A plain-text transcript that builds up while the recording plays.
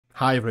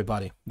Hi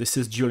everybody, this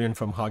is Julian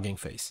from Hugging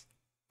Face.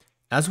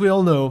 As we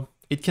all know,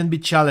 it can be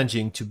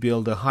challenging to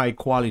build a high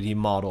quality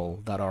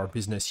model that our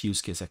business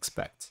use case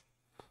expects.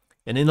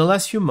 And in the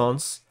last few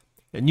months,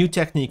 a new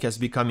technique has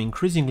become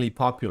increasingly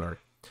popular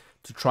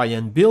to try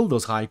and build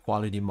those high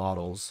quality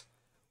models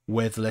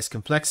with less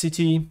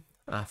complexity,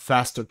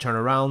 faster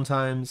turnaround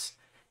times,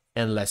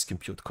 and less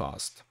compute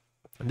cost.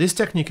 And this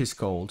technique is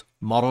called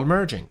model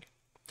merging.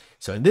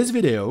 So in this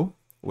video,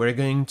 we're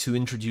going to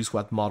introduce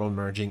what model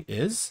merging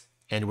is,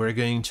 and we're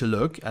going to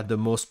look at the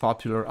most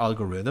popular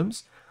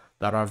algorithms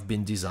that have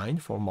been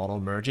designed for model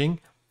merging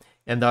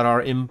and that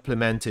are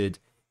implemented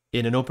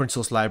in an open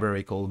source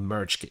library called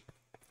Mergekit.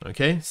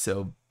 Okay,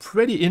 so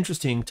pretty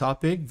interesting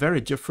topic, very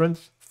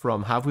different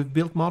from how we've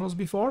built models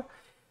before.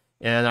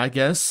 And I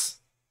guess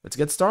let's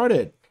get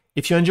started.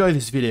 If you enjoy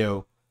this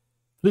video,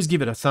 please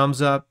give it a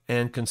thumbs up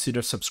and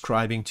consider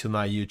subscribing to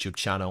my YouTube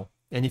channel.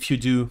 And if you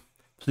do,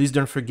 please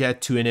don't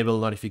forget to enable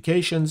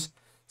notifications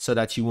so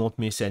that you won't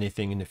miss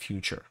anything in the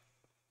future.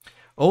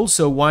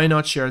 Also, why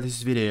not share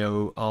this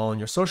video on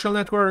your social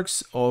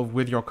networks or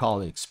with your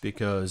colleagues?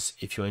 Because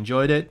if you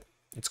enjoyed it,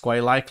 it's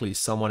quite likely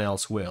someone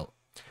else will.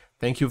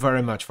 Thank you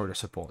very much for the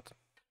support.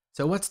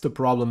 So what's the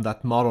problem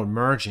that model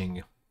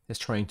merging is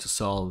trying to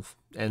solve?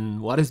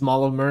 And what is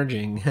model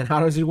merging and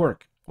how does it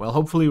work? Well,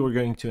 hopefully we're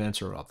going to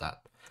answer all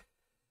that.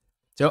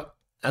 So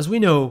as we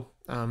know,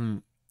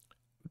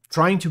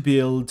 trying to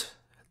build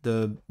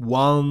the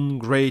one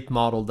great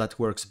model that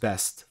works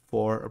best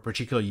for a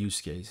particular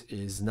use case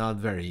is not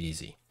very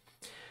easy.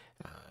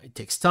 It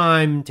takes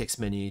time, takes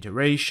many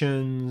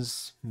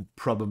iterations,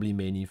 probably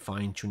many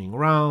fine-tuning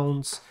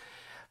rounds,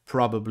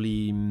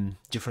 probably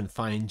different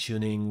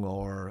fine-tuning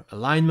or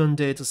alignment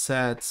data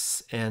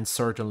sets, and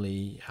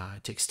certainly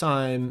it takes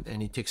time,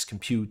 and it takes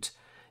compute,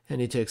 and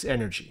it takes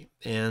energy.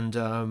 And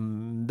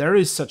there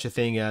is such a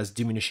thing as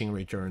diminishing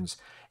returns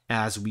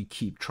as we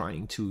keep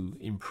trying to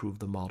improve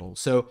the model.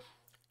 So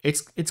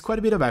it's quite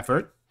a bit of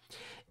effort.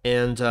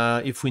 And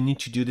if we need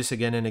to do this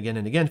again and again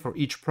and again for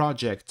each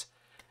project,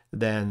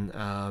 then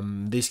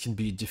this can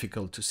be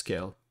difficult to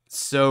scale.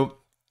 So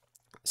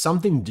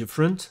something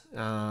different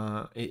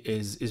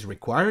is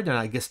required, and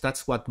I guess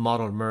that's what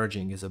model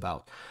merging is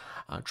about.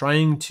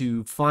 Trying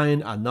to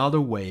find another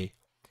way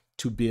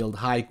to build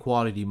high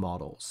quality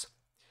models.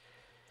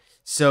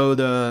 So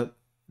the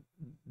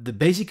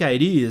basic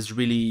idea is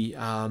really,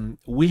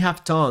 we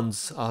have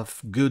tons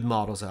of good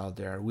models out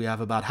there. We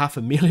have about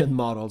 500,000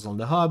 models on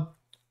the hub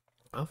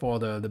for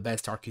the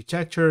best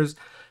architectures,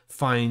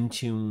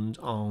 fine-tuned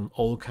on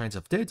all kinds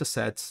of data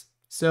sets.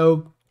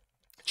 So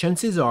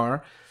chances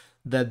are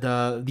that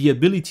the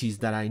abilities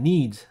that I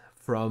need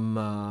from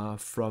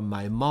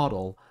my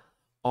model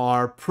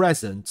are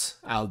present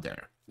out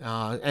there.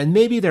 And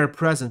maybe they're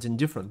present in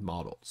different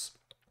models.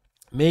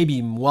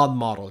 Maybe one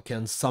model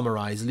can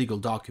summarize legal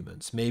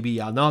documents. Maybe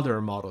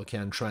another model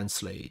can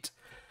translate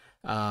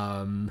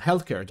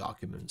healthcare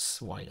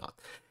documents. Why not?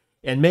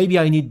 And maybe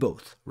I need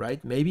both,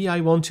 right? Maybe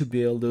I want to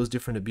build those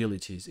different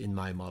abilities in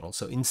my model.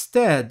 So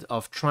instead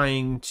of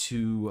trying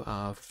to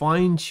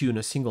fine-tune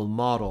a single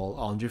model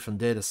on different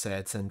data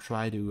sets and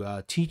try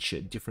to teach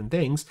it different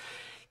things,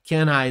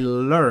 can I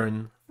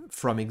learn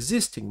from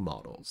existing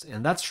models?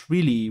 And that's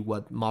really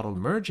what model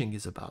merging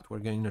is about. We're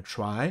going to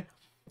try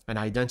and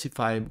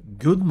identify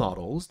good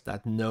models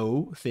that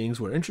know things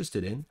we're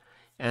interested in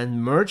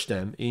and merge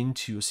them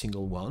into a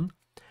single one,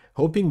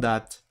 hoping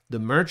that the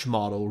merged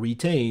model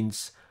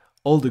retains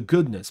all the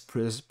goodness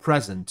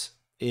present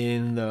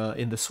in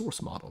the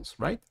source models,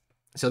 right?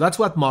 So that's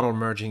what model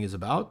merging is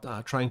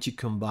about, trying to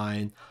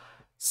combine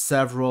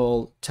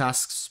several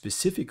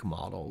task-specific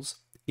models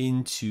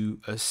into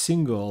a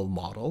single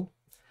model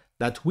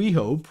that we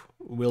hope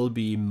will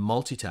be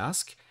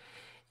multitask.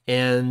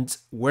 And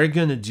we're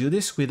going to do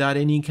this without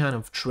any kind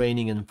of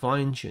training and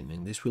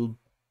fine-tuning. This will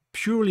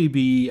purely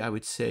be, I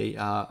would say,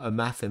 a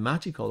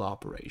mathematical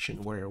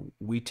operation where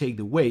we take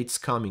the weights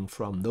coming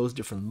from those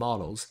different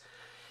models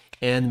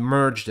and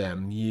merge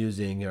them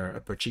using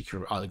a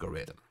particular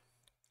algorithm.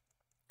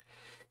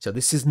 So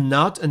this is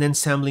not an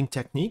ensembling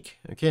technique.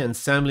 Okay,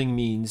 ensembling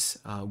means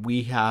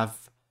we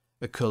have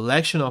a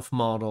collection of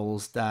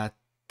models that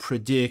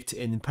predict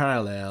in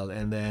parallel,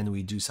 and then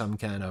we do some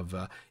kind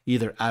of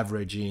either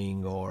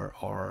averaging or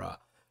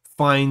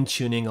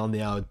fine-tuning on the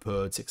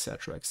outputs,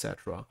 etc.,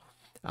 etc.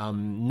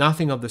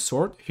 Nothing of the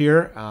sort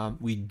here.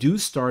 We do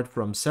start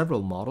from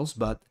several models,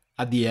 but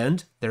at the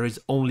end, there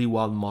is only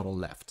one model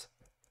left.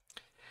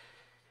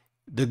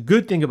 The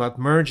good thing about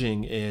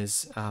merging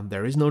is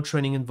there is no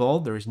training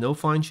involved, there is no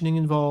fine-tuning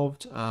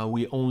involved,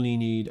 we only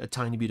need a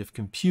tiny bit of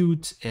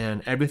compute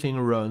and everything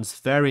runs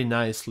very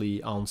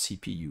nicely on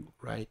CPU,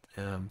 right?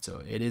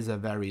 So it is a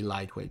very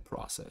lightweight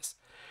process.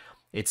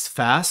 It's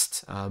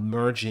fast,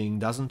 merging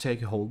doesn't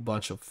take a whole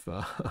bunch of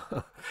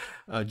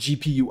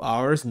GPU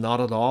hours,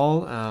 not at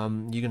all.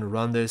 You can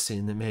run this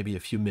in maybe a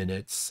few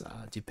minutes,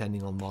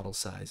 depending on model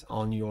size,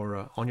 on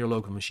your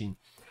local machine.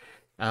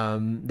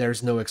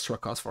 There's no extra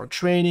cost for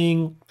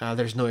training.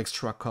 There's no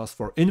extra cost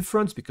for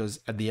inference because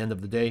at the end of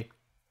the day,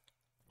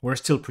 we're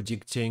still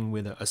predicting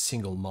with a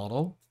single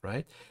model,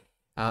 right?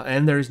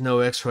 And there is no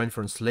extra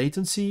inference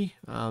latency.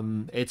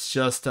 It's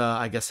just,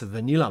 I guess, a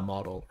vanilla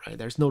model, right?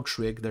 There's no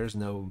trick, there's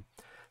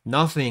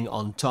nothing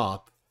on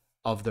top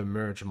of the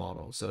merge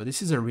model. So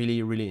this is a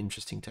really, really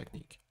interesting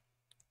technique.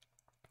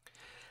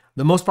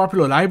 The most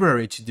popular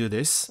library to do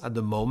this at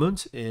the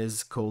moment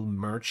is called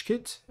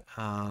MergeKit,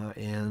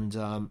 and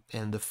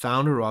the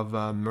founder of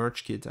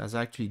MergeKit has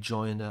actually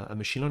joined a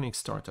machine learning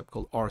startup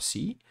called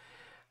RC,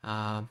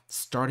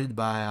 started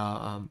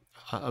by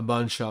a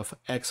bunch of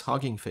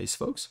ex-Hugging Face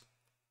folks.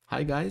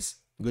 Hi guys,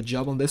 good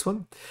job on this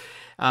one.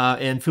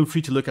 And feel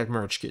free to look at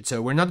MergeKit.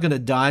 So we're not going to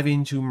dive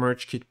into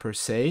MergeKit per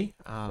se.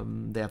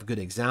 They have good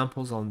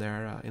examples on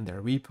their in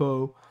their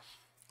repo.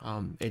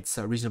 It's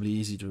reasonably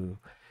easy to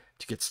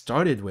get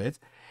started with,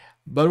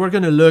 but we're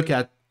going to look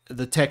at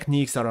the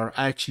techniques that are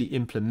actually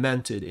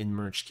implemented in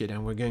MergeKit,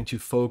 and we're going to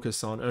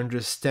focus on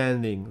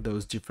understanding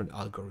those different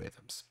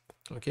algorithms.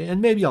 Okay,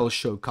 and maybe I'll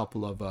show a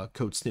couple of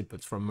code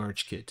snippets from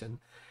MergeKit and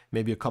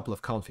maybe a couple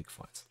of config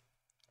files.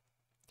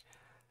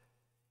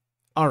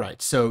 All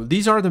right, so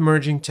these are the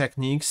merging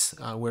techniques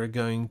we're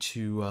going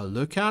to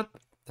look at.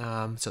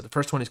 So the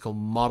first one is called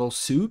model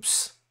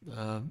soups.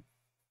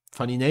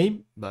 Funny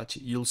name, but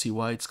you'll see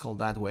why it's called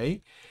that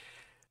way.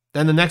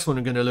 Then the next one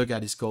we're going to look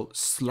at is called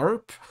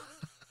SLERP,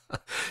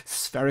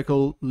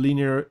 Spherical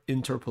Linear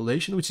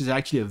Interpolation, which is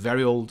actually a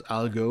very old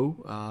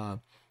algo,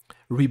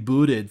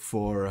 rebooted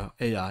for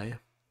AI.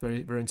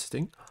 Very, very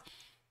interesting.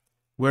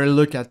 We'll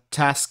look at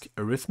task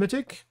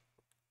arithmetic.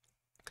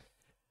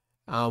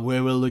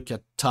 Where we'll look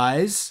at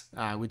ties,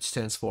 which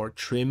stands for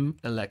trim,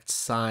 elect,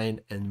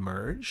 sign, and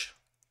merge.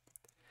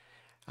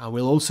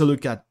 We'll also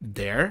look at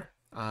there,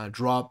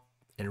 drop,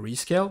 and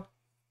rescale.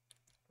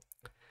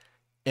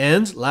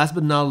 And last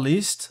but not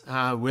least,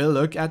 we'll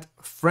look at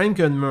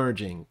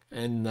Franken-merging.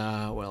 And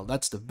well,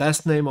 that's the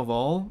best name of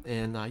all,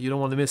 and you don't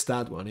want to miss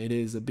that one. It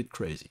is a bit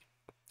crazy.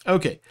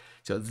 Okay,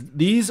 so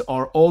these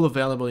are all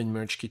available in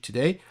MergeKit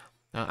today.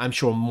 I'm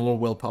sure more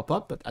will pop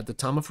up, but at the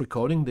time of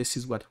recording, this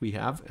is what we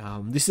have.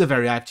 This is a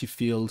very active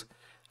field.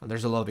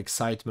 There's a lot of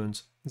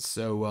excitement.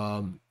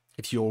 So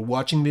if you're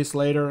watching this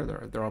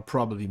later, there are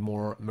probably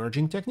more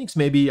merging techniques.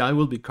 Maybe I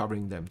will be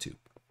covering them too.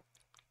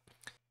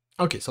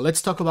 Okay, so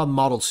let's talk about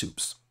model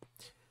soups.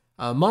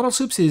 Model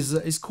soups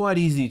is quite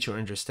easy to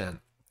understand.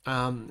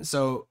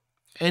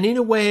 And in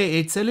a way,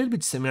 it's a little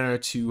bit similar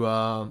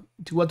to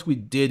what we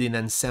did in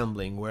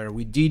ensembling, where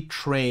we did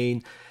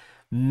train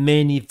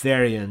many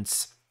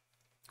variants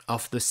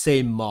of the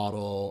same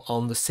model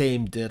on the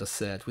same data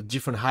set with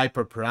different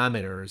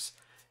hyperparameters.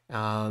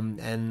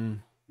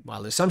 And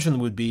well, the assumption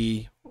would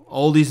be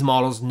all these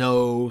models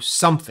know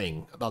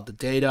something about the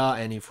data,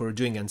 and if we're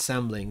doing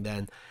ensembling,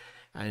 then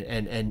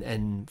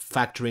and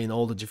factor in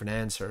all the different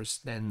answers,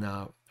 then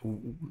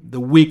the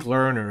weak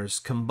learners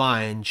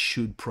combined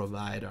should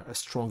provide a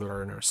stronger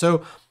learner.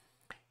 So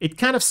it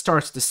kind of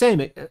starts the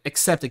same,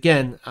 except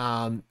again,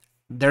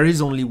 there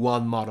is only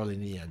one model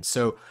in the end.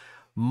 So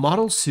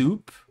model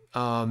soup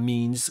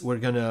means we're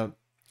gonna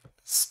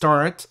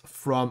start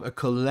from a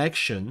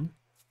collection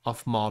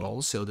of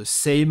models, so the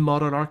same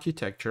model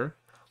architecture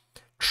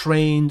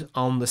trained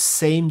on the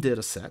same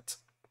data set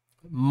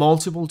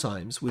multiple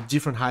times with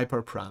different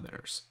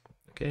hyperparameters.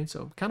 Okay,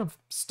 so kind of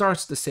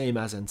starts the same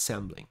as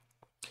ensembling.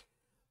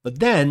 But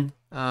then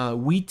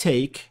we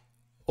take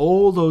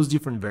all those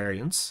different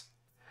variants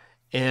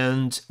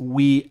and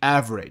we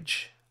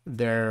average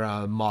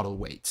their model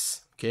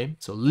weights. Okay,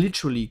 so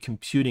literally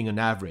computing an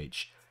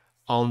average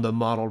on the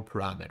model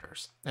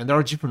parameters. And there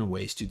are different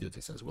ways to do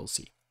this, as we'll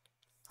see.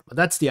 But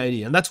that's the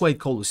idea, and that's why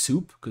it's called a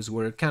soup, because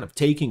we're kind of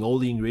taking all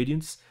the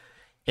ingredients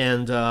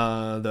and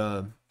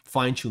the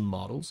fine-tuned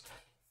models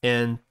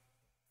and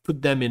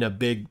put them in a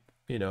big,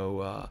 in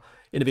a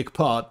big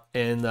pot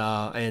and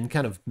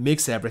kind of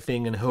mix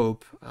everything and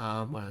hope,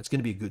 well, it's going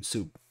to be a good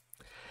soup.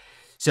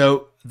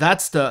 So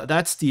that's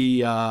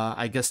the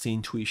I guess the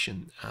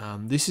intuition.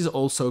 This is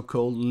also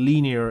called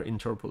linear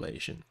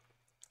interpolation.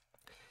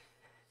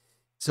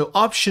 So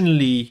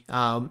optionally,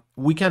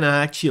 we can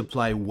actually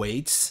apply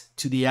weights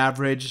to the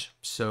average.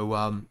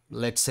 So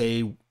let's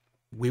say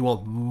we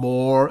want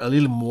a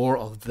little more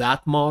of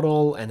that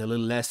model and a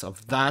little less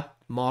of that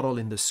model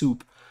in the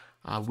soup.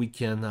 We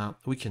can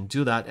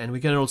do that, and we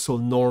can also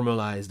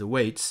normalize the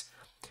weights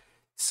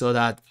so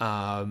that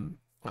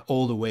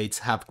all the weights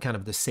have kind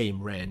of the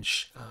same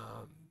range,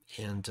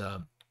 and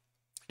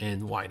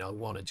why not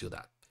want to do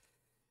that?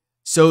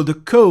 So the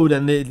code,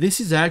 and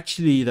this is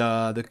actually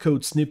the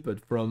code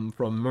snippet from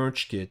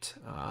MergeKit,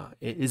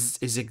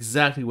 is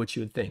exactly what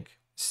you would think.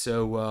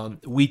 So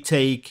we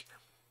take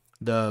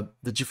the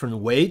different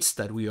weights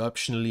that we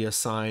optionally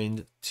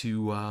assigned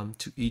to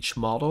each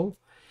model,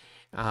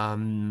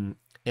 and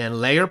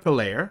layer per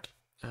layer,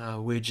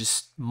 we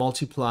just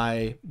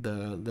multiply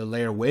the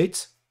layer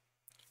weight,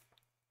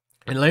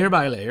 and layer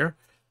by layer,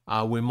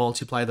 we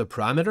multiply the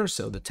parameters,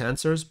 so the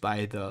tensors,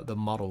 by the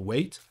model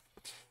weight,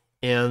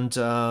 and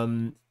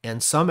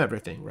sum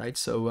everything, right?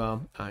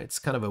 So it's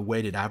kind of a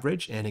weighted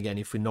average. And again,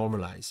 if we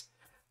normalize,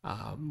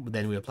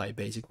 then we apply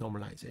basic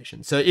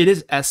normalization. So it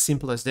is as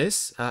simple as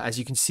this. As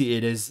you can see,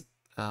 it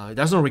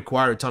doesn't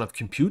require a ton of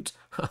compute.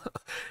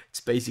 It's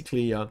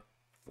basically an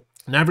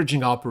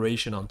averaging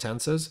operation on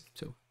tensors,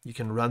 so you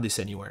can run this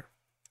anywhere.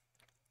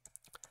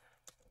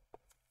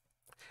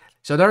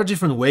 So there are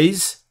different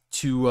ways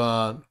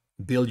to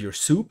build your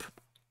soup.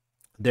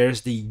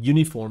 There's the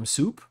uniform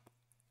soup,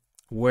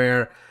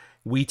 where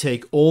we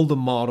take all the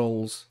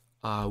models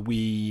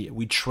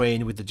we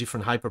train with the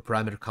different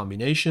hyperparameter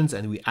combinations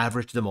and we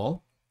average them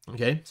all.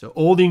 Okay, so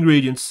all the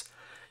ingredients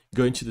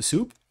go into the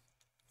soup.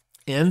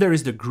 And there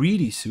is the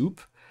greedy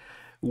soup,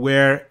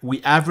 where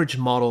we average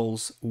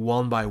models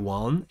one by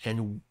one,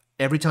 and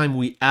every time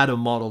we add a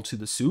model to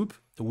the soup,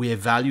 we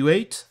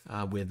evaluate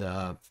with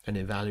an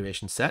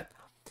evaluation set,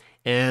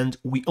 and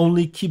we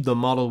only keep the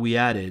model we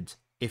added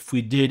if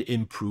we did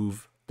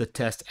improve the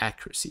test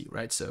accuracy,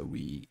 right? So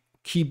we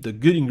keep the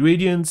good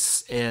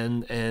ingredients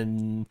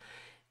and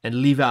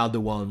leave out the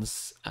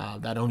ones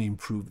that only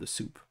improve the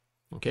soup.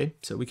 Okay,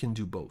 so we can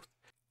do both.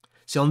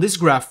 So on this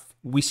graph,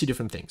 we see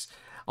different things.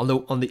 On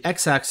the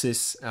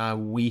x-axis,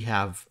 we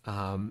have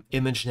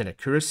ImageNet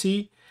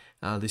accuracy.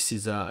 This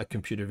is a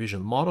computer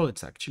vision model.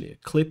 It's actually a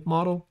clip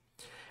model.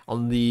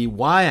 On the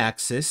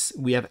y-axis,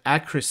 we have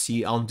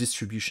accuracy on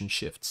distribution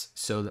shifts.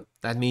 So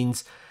that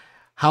means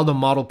how the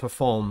model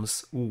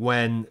performs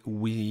when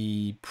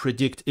we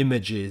predict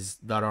images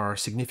that are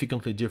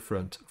significantly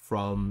different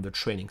from the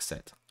training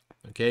set.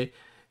 Okay,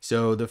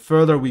 so the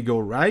further we go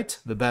right,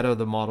 the better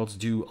the models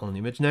do on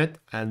ImageNet,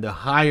 and the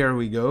higher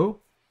we go,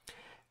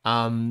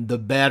 the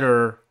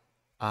better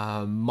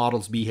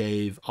models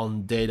behave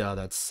on data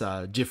that's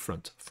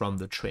different from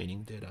the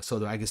training data.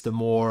 So I guess the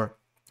more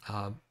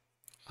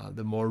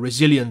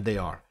resilient they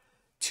are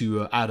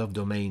to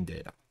out-of-domain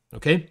data.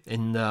 Okay,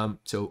 and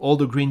so all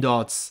the green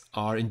dots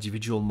are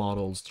individual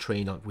models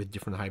trained with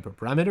different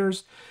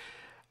hyperparameters.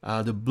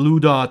 The blue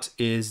dot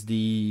is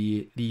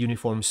the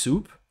uniform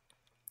soup.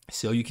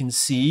 So you can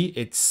see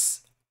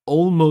it's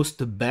almost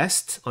the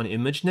best on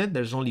ImageNet.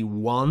 There's only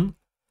one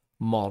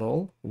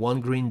model, one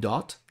green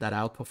dot that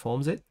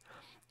outperforms it,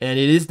 and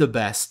it is the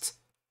best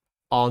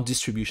on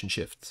distribution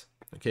shift.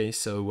 Okay,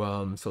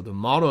 so so the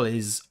model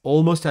is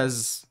almost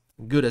as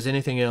good as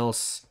anything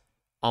else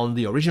on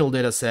the original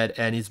data set,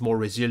 and is more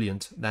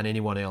resilient than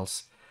anyone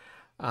else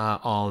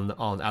on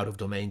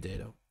out-of-domain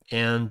data.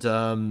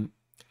 And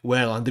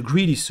well, and the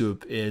greedy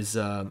soup is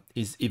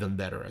even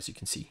better, as you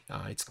can see.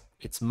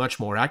 It's much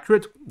more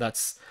accurate.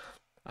 That's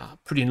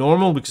pretty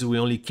normal because we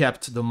only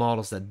kept the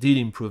models that did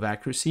improve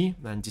accuracy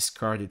and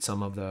discarded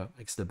some of the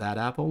bad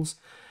apples.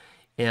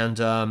 And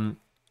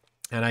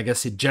I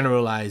guess it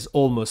generalized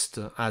almost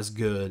as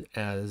good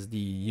as the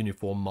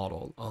uniform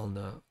model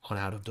on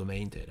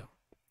out-of-domain data,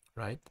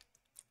 right?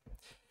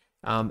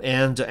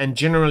 And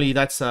generally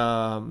that's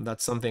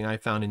something I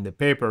found in the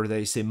paper.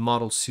 They say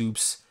model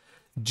soups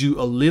do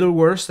a little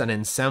worse than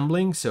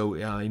ensembling. So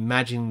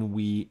imagine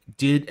we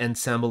did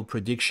ensemble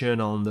prediction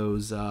on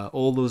those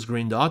all those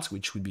green dots,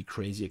 which would be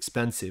crazy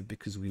expensive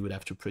because we would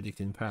have to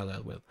predict in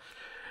parallel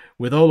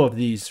with all of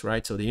these,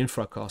 right? So the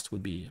infra cost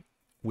would be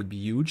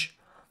huge.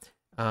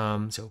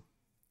 So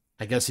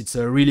I guess it's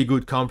a really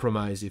good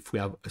compromise if we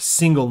have a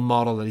single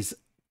model that is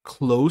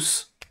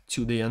close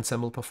to the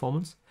ensemble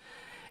performance.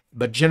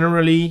 But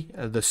generally,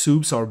 the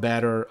soups are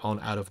better on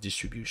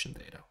out-of-distribution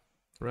data,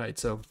 right?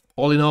 So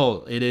all in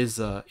all, it is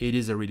a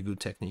really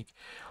good technique.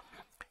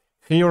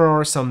 Here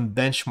are some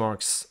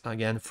benchmarks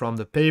again from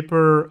the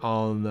paper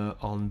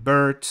on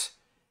BERT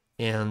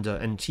and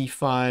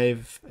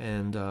T5,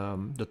 and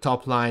the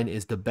top line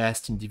is the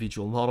best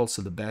individual model,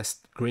 so the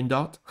best green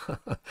dot,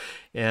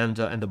 and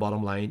the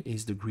bottom line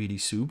is the greedy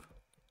soup.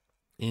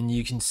 And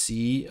you can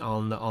see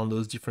on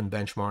those different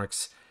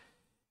benchmarks,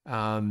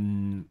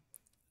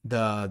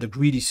 the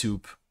greedy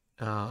soup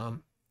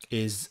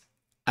is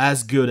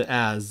as good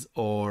as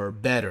or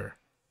better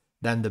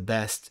than the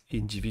best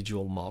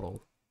individual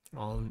model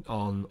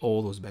on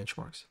all those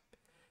benchmarks,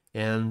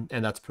 and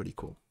that's pretty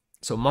cool.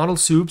 So model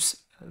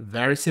soups,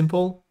 very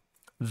simple,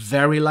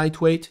 very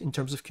lightweight in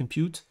terms of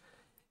compute,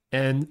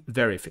 and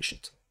very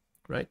efficient,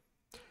 right?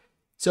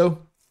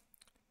 So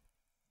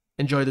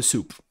enjoy the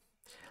soup.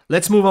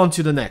 Let's move on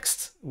to the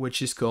next,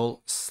 which is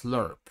called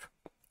SLERP.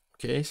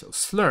 Okay, so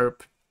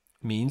SLERP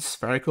means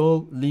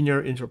spherical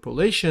linear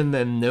interpolation,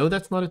 and no,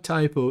 that's not a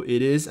typo.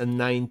 It is a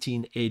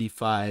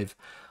 1985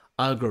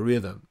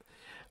 algorithm,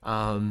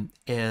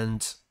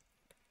 and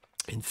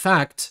in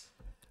fact,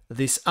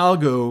 this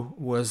algo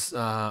was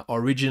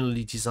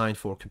originally designed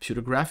for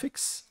computer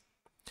graphics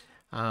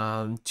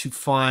to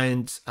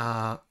find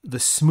the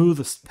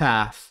smoothest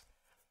path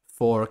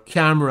for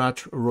camera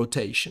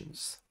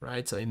rotations,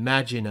 right? So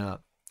imagine a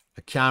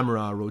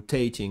camera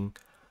rotating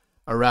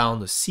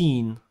around a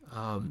scene.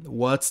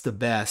 What's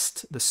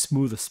the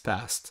smoothest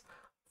path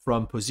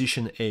from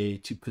position A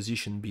to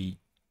position B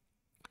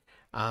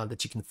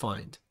that you can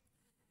find?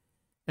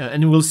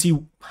 And we'll see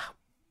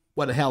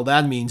what the hell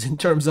that means in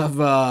terms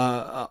of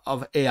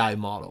AI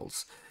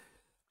models.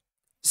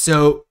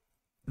 So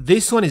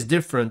this one is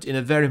different in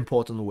a very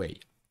important way.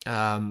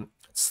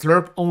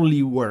 SLERP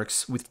only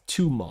works with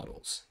two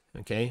models,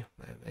 okay?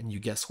 And you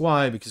guess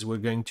why? Because we're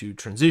going to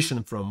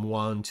transition from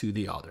one to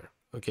the other,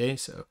 okay?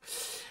 So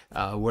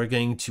we're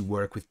going to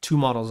work with two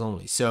models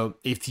only. So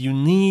if you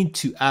need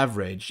to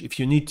average, if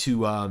you need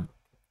to,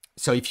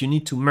 if you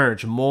need to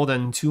merge more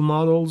than two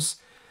models,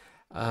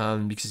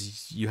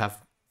 because you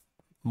have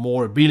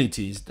more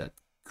abilities that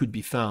could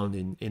be found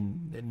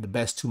in the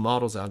best two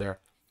models out there,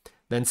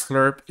 then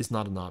SLERP is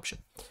not an option.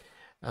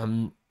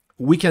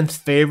 We can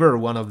favor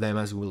one of them,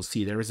 as we'll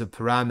see. There is a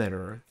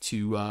parameter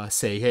to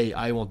say, hey,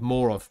 I want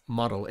more of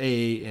model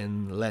A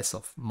and less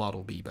of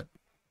model B, but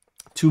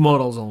two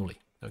models only,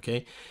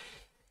 okay?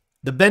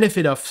 The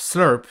benefit of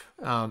SLERP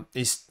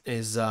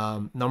is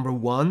number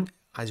one,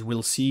 as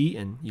we'll see,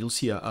 and you'll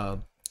see a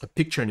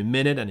picture in a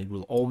minute and it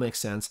will all make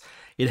sense.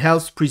 It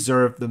helps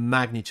preserve the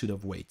magnitude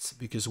of weights,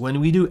 because when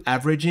we do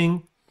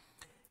averaging,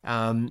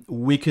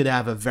 we could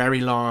have a very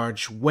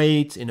large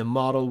weight in a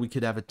model, we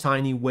could have a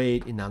tiny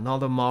weight in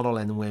another model,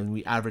 and when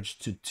we average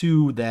to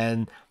two,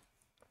 then,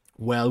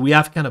 well, we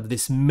have kind of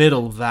this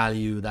middle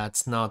value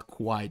that's not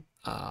quite,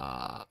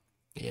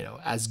 you know,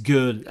 as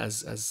good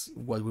as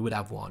what we would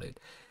have wanted.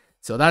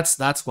 So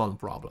that's one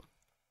problem.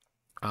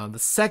 The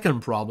second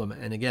problem,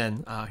 and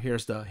again,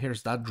 here's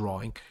that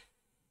drawing.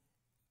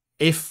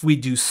 If we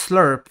do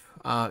SLERP,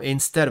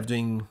 instead of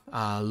doing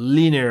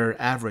linear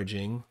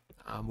averaging,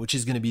 which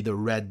is going to be the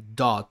red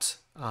dot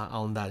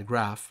on that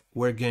graph,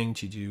 we're going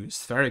to do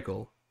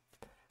spherical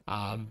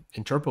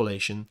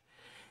interpolation,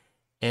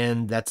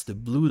 and that's the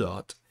blue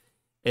dot.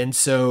 And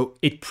so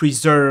it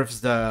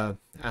preserves the,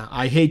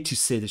 I hate to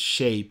say the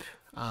shape,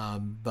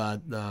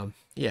 but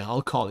yeah,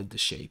 I'll call it the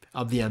shape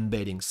of the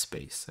embedding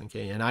space,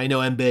 okay? And I know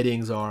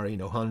embeddings are, you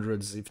know,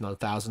 hundreds, if not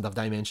thousands of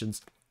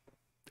dimensions,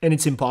 and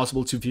it's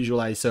impossible to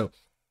visualize, so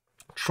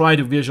try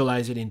to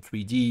visualize it in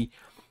 3D,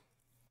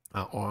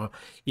 or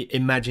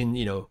imagine,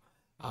 you know,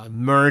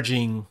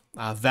 merging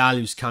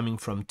values coming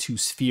from two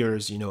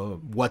spheres. You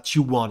know, what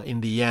you want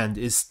in the end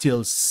is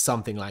still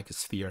something like a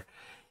sphere,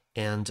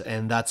 and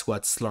that's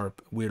what SLERP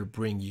will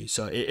bring you.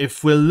 So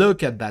if we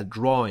look at that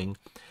drawing,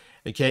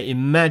 okay,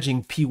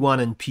 imagine P1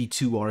 and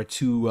P2 are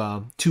two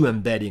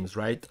embeddings,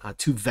 right?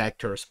 Two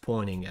vectors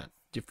pointing at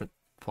different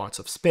parts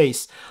of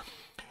space.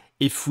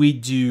 If we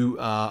do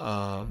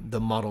the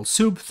model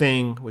soup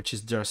thing, which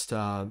is just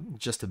a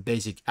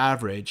basic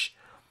average,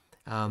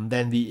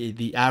 then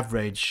the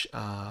average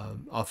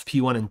of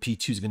P1 and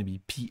P2 is going to be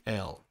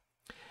PL.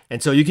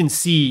 And so you can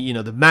see, you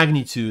know, the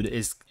magnitude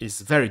is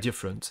very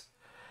different.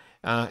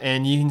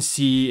 And you can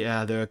see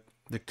the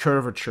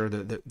curvature,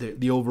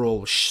 the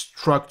overall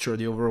structure,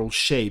 the overall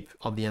shape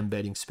of the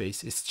embedding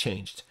space is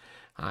changed.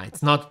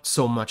 It's not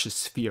so much a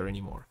sphere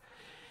anymore.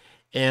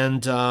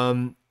 And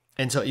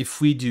so if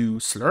we do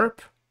SLERP,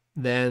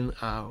 then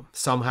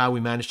somehow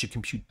we manage to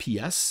compute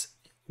PS,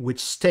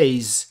 which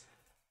stays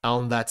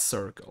on that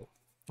circle.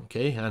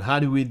 Okay, and how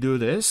do we do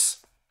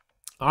this?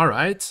 All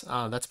right,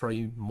 that's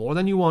probably more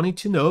than you wanted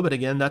to know, but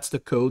again, that's the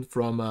code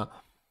from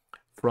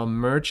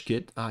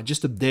MergeKit. I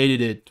just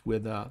updated it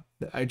with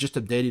I just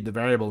updated the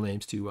variable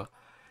names to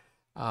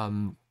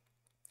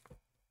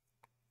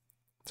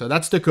so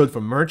that's the code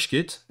from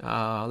MergeKit.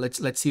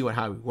 Let's see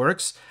how it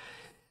works.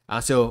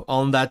 So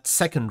on that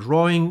second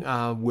drawing,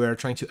 we're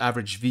trying to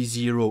average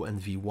V0 and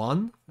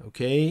V1.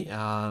 Okay,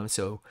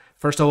 so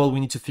first of all,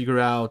 we need to figure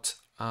out.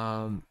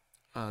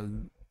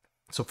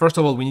 So first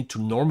of all, we need to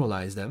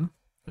normalize them.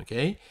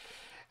 Okay,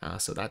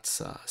 so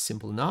that's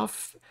simple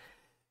enough.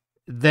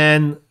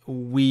 Then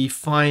we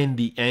find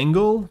the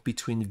angle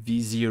between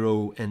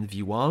V0 and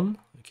V1.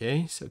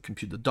 Okay, so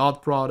compute the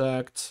dot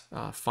product,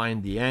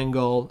 find the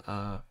angle,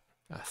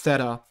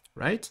 theta,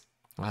 right?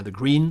 The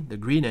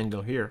green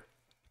angle here.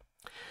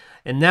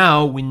 And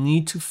now we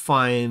need to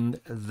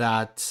find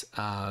that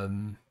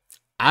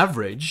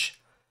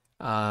average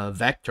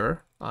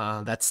vector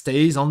that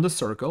stays on the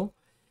circle,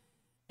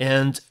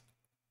 and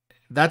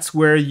that's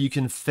where you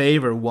can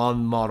favor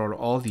one model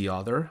or the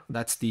other.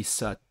 That's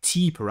this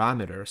t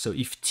parameter. So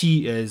if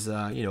t is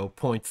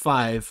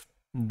 0.5,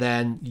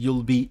 then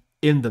you'll be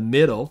in the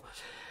middle,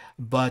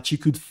 but you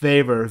could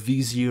favor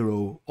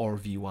V0 or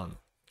V1,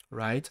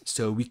 right?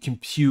 So we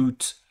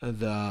compute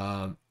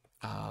the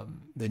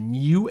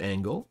new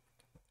angle,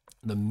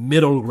 the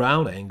middle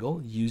ground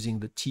angle, using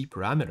the t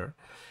parameter.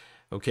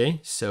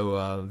 Okay, so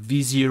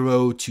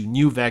V0 to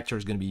new vector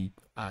is going to be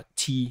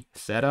t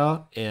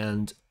theta,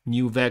 and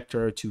new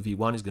vector to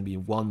V1 is going to be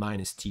 1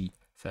 minus t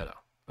theta.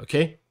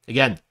 Okay,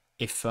 again,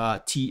 if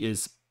t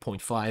is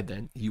 0.5,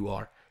 then you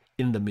are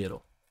in the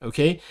middle.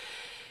 Okay,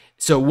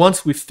 so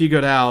once we've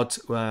figured out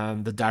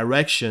the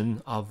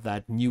direction of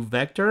that new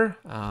vector,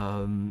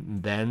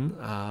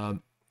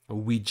 then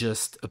we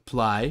just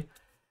apply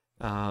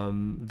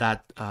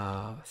that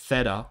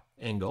theta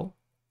angle.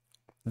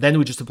 Then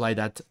we just apply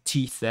that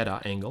t theta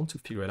angle to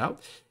figure it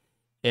out,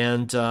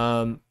 and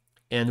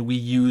we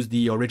use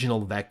the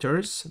original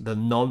vectors, the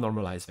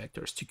non-normalized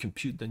vectors, to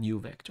compute the new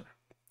vector.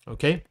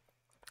 Okay,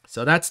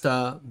 so that's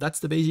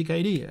the basic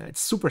idea. It's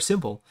super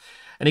simple,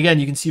 and again,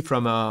 you can see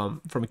from a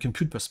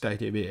compute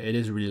perspective, it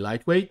is really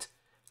lightweight.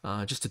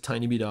 just a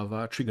tiny bit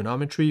of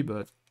trigonometry,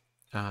 but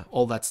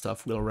all that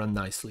stuff will run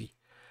nicely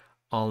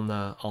on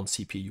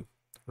CPU,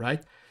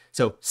 right?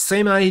 So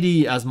same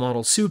idea as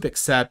Model Soup,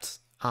 except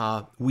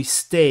we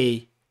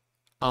stay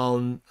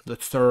on the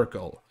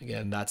circle.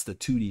 Again, that's the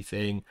 2D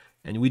thing,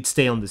 and we'd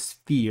stay on the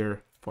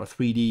sphere for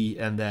 3D,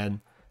 and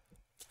then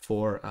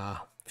for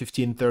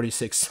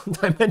 1536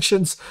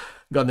 dimensions,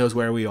 God knows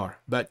where we are,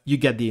 but you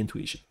get the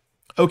intuition.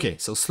 Okay,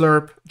 so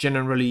SLERP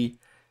generally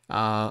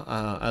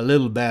a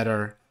little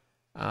better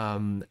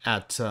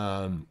at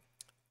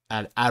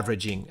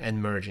averaging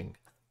and merging.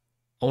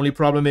 Only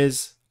problem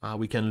is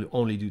we can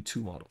only do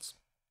 2 models.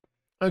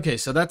 Okay,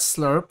 so that's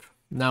SLERP.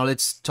 Now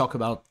let's talk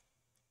about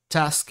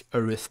task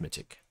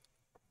arithmetic.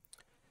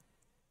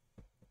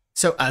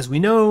 So as we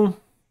know,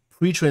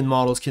 pre-trained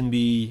models can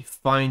be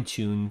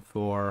fine-tuned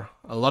for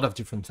a lot of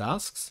different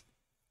tasks.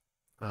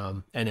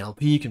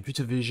 NLP,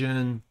 computer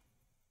vision,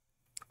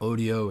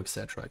 audio,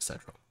 etc.,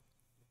 etc.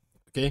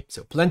 Okay,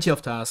 so plenty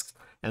of tasks,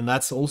 and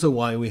that's also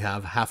why we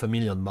have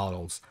 500,000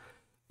 models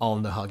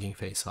on the Hugging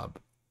Face Hub.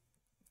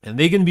 And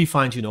they can be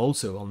fine-tuned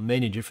also on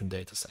many different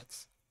data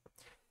sets.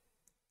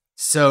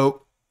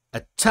 So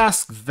a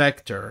task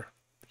vector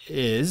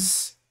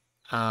is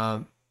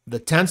the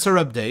tensor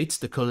updates,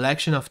 the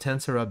collection of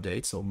tensor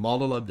updates or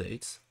model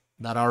updates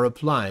that are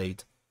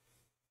applied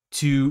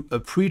to a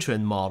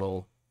pre-trained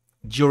model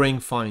during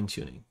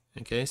fine-tuning.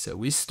 Okay, so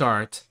we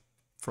start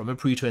from a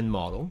pre-trained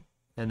model,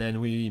 and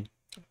then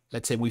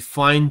let's say we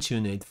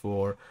fine-tune it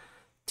for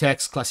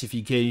text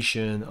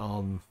classification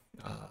on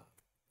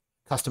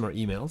customer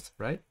emails,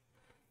 right?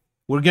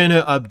 We're going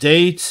to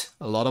update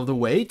a lot of the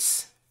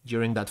weights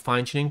during that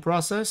fine-tuning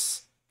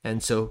process.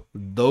 And so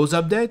those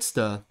updates,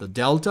 the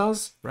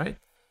deltas, right,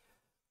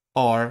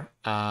 are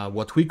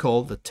what we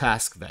call the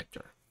task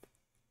vector.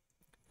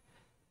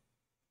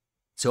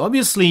 So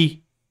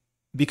obviously,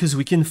 because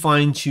we can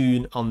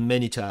fine-tune on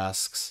many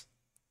tasks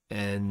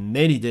and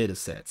many data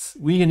sets,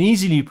 we can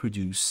easily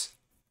produce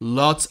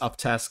lots of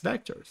task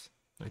vectors.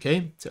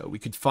 Okay, so we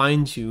could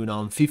fine-tune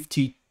on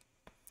 50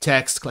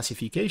 text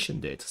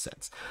classification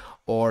datasets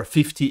or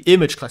 50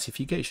 image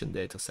classification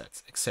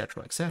datasets,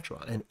 etc.,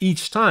 etc. And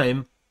each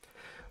time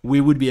we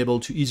would be able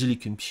to easily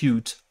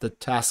compute the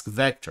task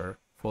vector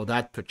for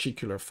that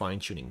particular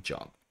fine-tuning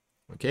job.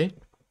 Okay,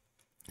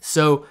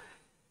 so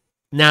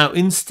now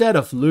instead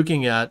of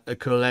looking at a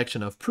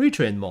collection of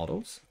pre-trained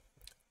models,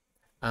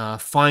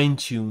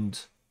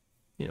 fine-tuned,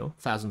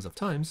 thousands of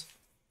times,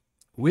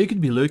 we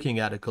could be looking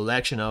at a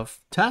collection of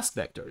task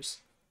vectors,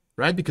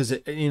 right? Because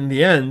in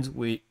the end,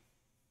 we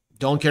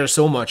don't care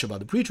so much about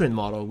the pre-trained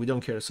model. We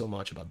don't care so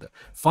much about the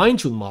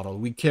fine-tuned model.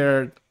 We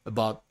care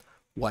about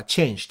what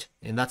changed,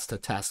 and that's the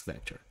task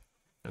vector,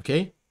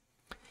 okay?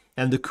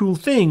 And the cool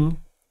thing,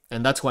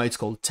 and that's why it's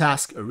called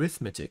task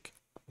arithmetic,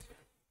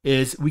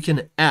 is we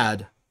can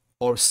add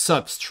or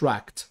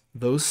subtract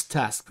those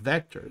task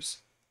vectors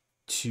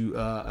to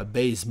a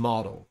base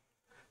model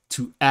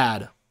to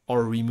add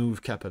or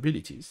remove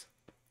capabilities,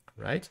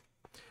 right?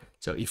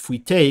 So if we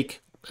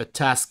take a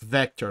task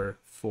vector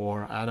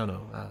for, I don't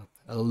know,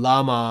 a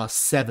Llama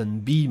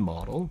 7B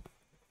model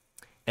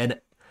and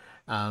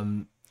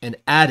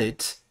add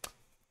it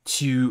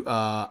to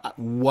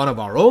one of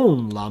our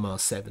own Llama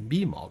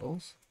 7B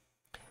models,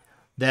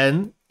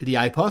 then the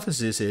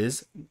hypothesis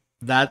is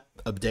that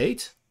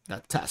update,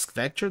 that task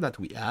vector that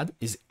we add,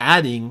 is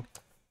adding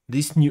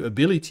this new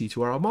ability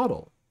to our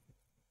model.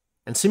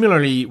 And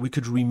similarly, we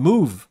could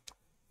remove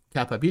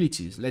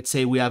capabilities. Let's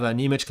say we have an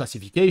image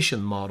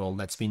classification model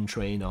that's been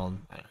trained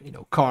on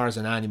cars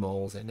and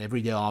animals and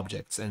everyday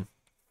objects, and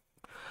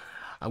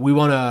we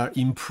want to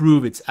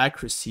improve its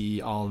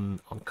accuracy on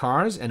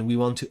cars, and we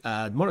want to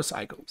add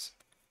motorcycles.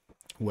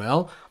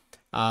 Well,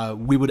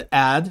 we would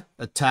add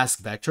a task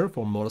vector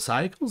for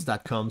motorcycles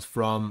that comes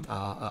from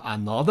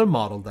another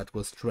model that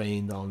was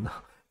trained on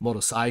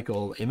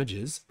motorcycle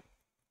images,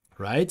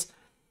 right?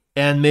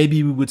 And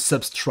maybe we would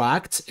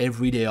subtract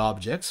everyday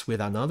objects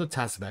with another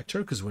task vector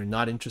because we're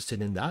not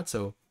interested in that.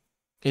 So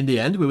in the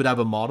end, we would have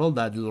a model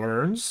that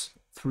learns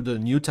through the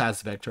new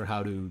task vector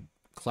how to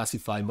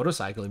classify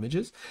motorcycle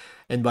images.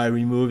 And by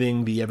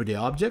removing the everyday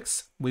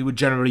objects, we would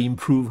generally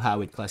improve how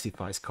it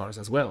classifies cars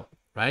as well,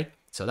 right?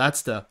 So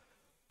that's the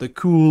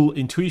cool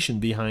intuition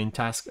behind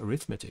task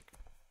arithmetic.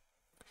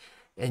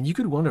 And you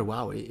could wonder,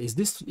 wow, is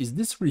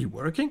this really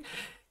working?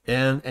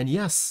 And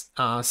yes,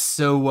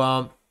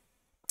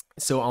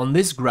 so on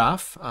this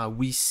graph,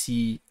 we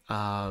see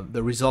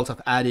the result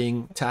of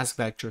adding task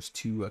vectors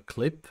to a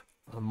clip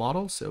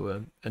model,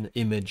 so an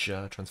image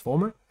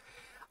transformer.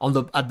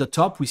 At the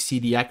top, we see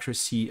the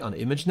accuracy on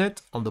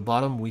ImageNet. On the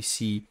bottom, we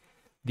see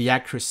the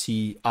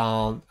accuracy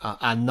on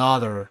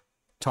another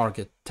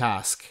target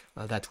task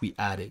that we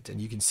added, and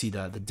you can see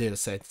the data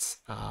sets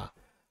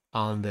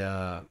on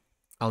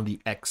the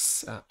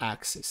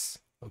x-axis.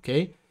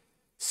 Okay,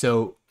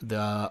 so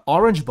the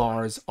orange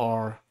bars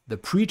are the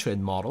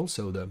pre-trained model,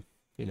 so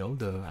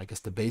I guess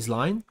the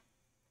baseline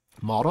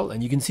model,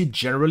 and you can see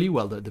generally,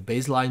 well, the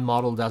baseline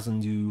model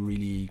doesn't do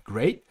really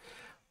great,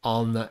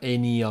 on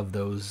any of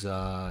those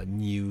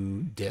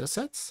new data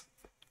sets.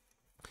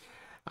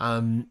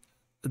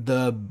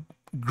 The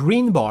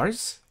green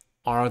bars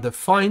are the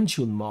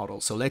fine-tuned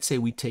model. So let's say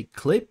we take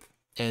CLIP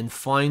and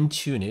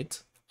fine-tune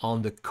it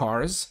on the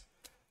CARS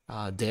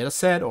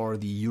dataset or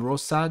the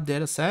Eurostat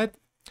dataset.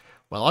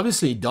 Well,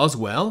 obviously it does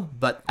well,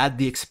 but at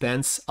the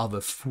expense of a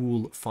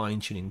full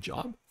fine-tuning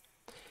job.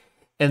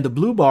 And the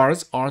blue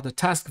bars are the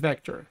task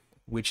vector,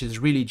 which is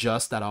really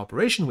just that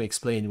operation we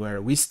explained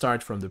where we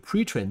start from the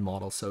pre-trained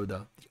model, so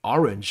the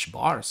orange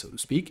bar, so to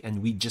speak,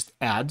 and we just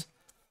add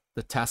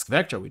the task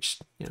vector, which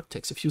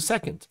takes a few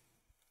seconds.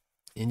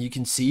 And you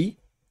can see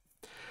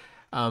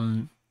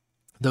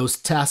those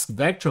task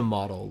vector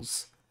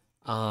models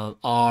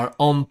are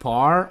on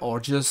par or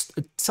just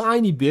a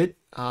tiny bit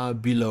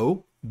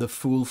below the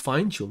full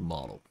fine-tuned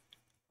model.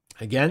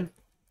 Again,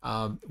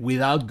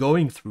 without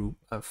going through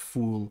a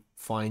full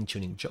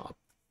fine-tuning job.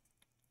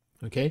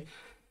 Okay,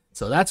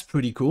 so that's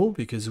pretty cool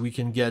because we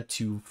can get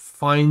to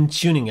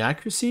fine-tuning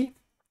accuracy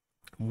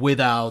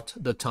without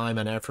the time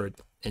and effort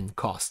and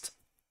cost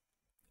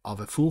of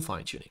a full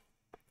fine-tuning.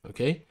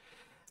 Okay,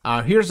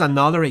 here's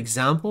another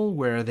example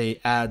where they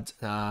add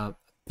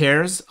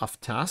pairs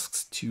of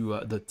tasks to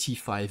the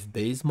T5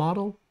 Bayes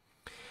model.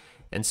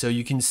 And so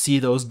you can see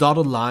those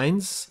dotted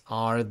lines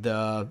are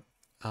the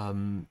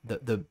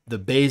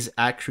Bayes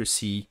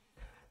accuracy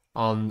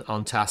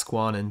on task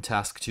 1 and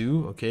task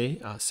 2. Okay,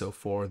 so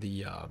for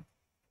the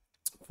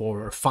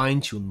for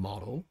fine-tuned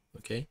model.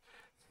 Okay,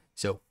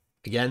 so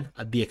again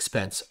at the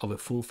expense of a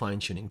full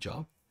fine-tuning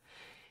job,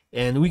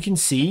 and we can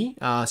see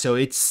so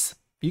it's,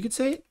 you could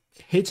say,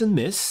 hit and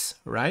miss,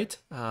 right?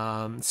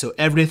 So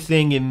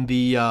everything in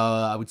the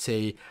I would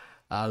say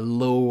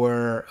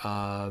lower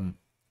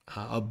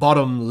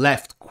bottom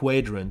left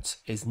quadrant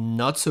is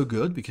not so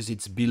good because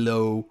it's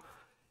below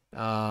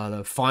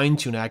the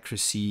fine-tune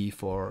accuracy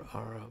for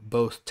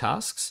both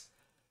tasks.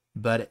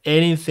 But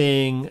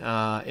anything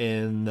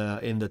in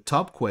the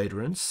top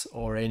quadrants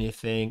or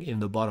anything in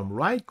the bottom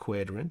right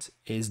quadrant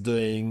is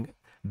doing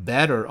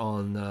better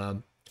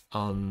on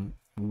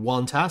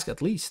one task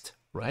at least,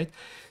 right?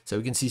 So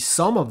you can see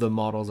some of the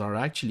models are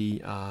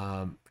actually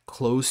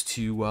close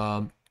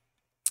to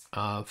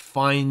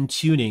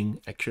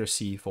fine-tuning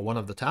accuracy for one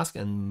of the tasks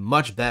and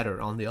much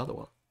better on the other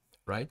one,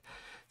 right?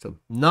 So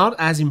not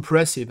as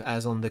impressive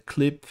as on the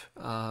CLIP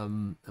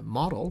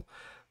model,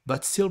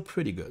 but still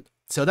pretty good.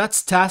 So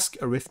that's task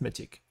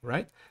arithmetic,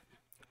 right?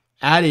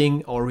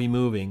 Adding or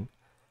removing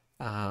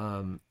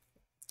task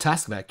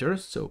vectors,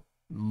 so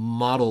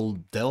model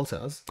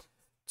deltas,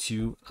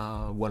 to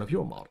one of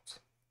your models.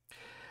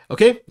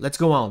 Okay, let's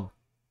go on.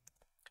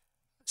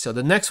 So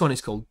the next one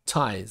is called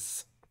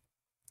ties.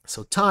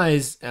 So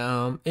ties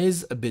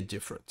is a bit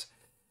different.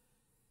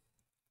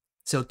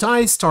 So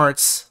ties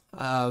starts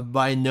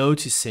by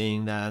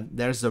noticing that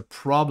there's a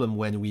problem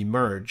when we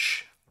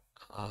merge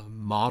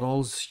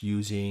models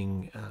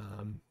using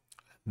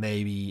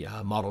maybe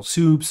model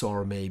soups,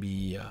 or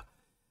maybe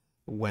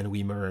when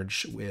we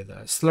merge with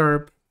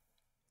SLERP,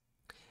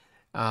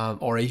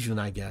 or even,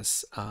 I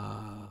guess,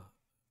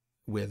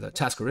 with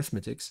task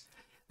arithmetics.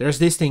 There's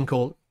this thing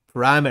called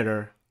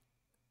parameter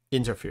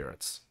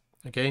interference.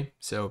 Okay,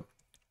 so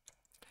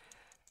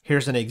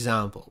here's an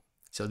example.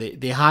 So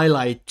they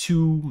highlight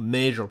two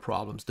major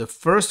problems. The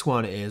first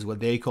one is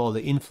what they call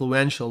the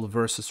influential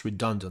versus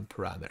redundant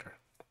parameter.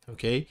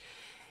 Okay,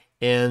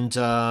 and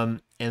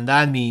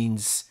that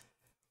means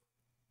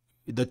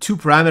the two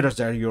parameters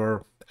that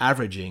you're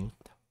averaging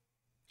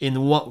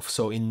in one.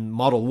 So in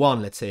model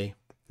 1, let's say,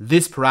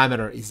 this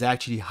parameter is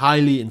actually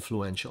highly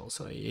influential.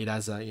 So it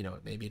has a,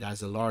 maybe it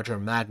has a larger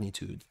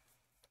magnitude.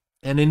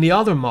 And in the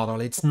other model,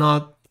 it's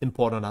not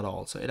important at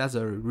all. So it has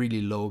a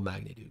really low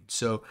magnitude.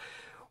 So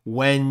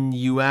when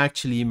you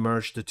actually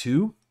merge the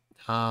two,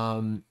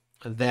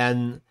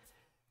 then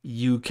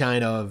you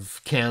kind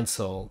of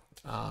cancel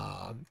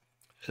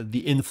the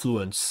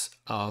influence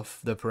of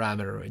the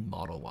parameter in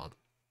model 1,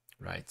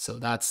 right? So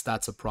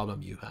that's a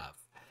problem you have.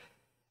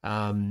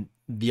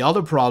 The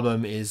other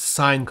problem is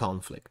sign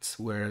conflicts,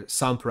 where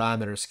some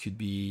parameters could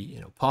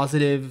be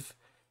positive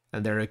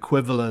and their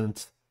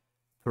equivalent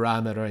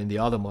parameter in the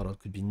other model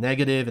could be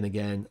negative, and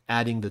again,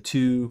 adding the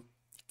two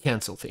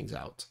cancel things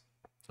out.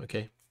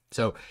 Okay,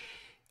 so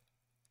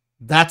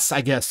that's,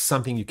 I guess,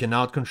 something you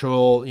cannot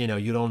control. You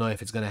don't know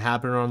if it's going to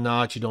happen or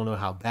not. You don't know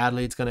how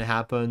badly it's going to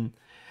happen,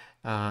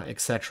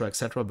 etc.,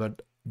 etc.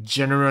 But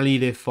generally,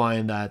 they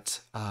find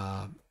that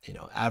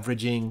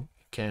averaging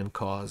can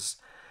cause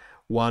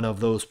one of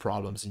those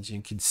problems. And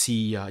you can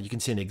see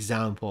an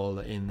example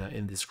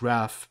in this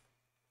graph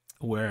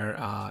where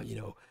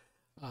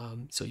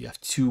so you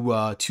have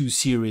two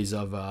series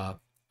of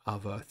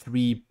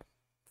three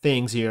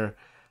things here.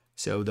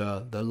 So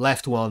the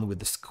left one with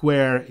the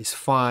square is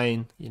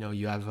fine.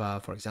 You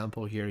have for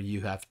example here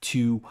you have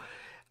two,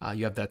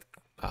 you have that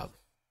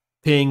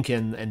pink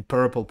and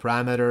purple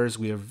parameters.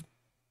 We have,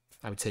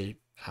 I would say,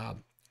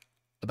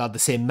 about the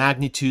same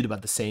magnitude,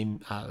 about the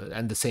same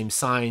and the same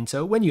sign.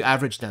 So when you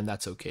average them,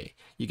 that's okay.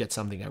 You get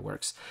something that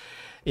works.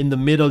 In the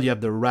middle, you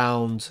have the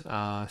round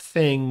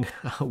thing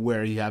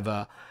where you have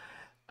a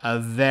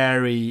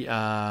very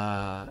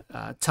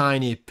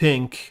tiny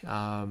pink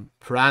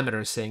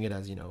parameter saying it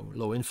as, you know,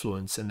 low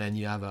influence, and then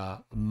you have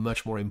a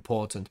much more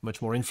important,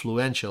 much more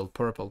influential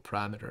purple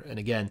parameter. And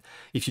again,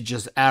 if you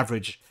just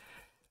average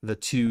the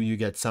two, you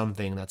get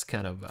something that's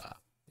kind of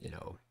you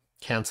know,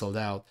 canceled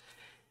out.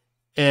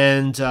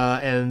 And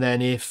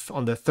then if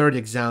on the third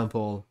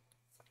example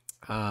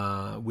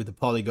with the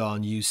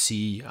polygon, you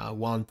see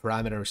one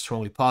parameter is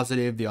strongly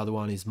positive, the other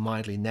one is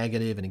mildly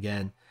negative, and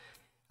again,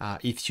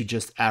 if you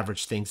just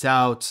average things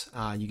out,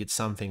 you get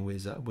something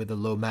with a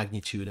low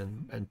magnitude,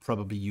 and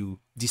probably you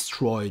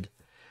destroyed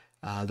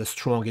the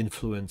strong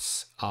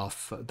influence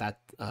of that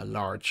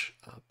large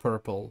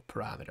purple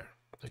parameter.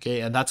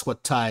 Okay, and that's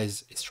what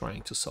ties is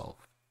trying to solve.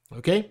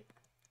 Okay,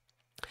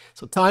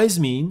 so ties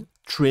mean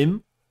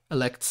trim,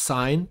 elect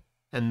sign,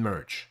 and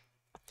merge.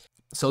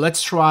 So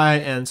let's try,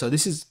 and so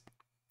this is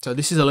a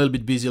little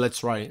bit busy. Let's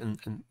try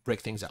and break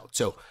things out.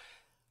 So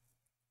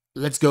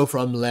let's go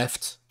from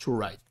left to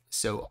right.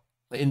 So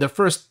in the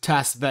first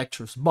task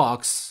vectors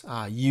box,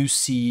 you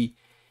see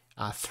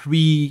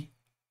three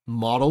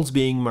models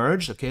being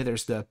merged. Okay,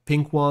 there's the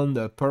pink one,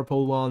 the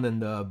purple one,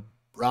 and the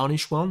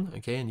brownish one.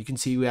 Okay, and you can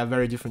see we have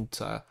very different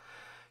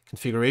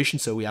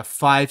configurations. So we have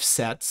 5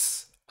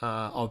 sets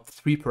of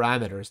 3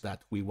 parameters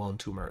that we want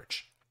to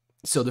merge.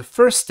 So the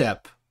first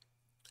step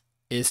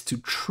is to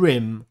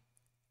trim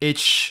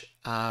each.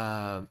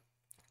 So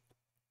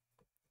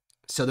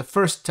the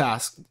first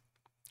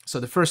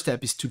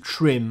step is to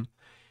trim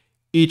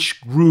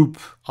each group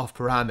of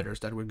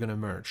parameters that we're going to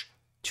merge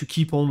to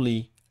keep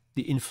only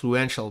the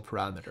influential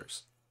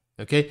parameters.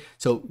 Okay,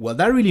 so what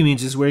that really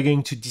means is we're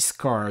going to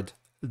discard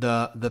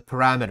the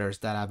parameters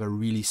that have a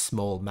really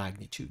small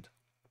magnitude.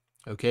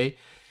 Okay,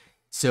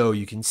 so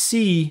you can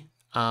see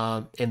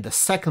in the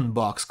second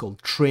box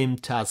called trim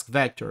task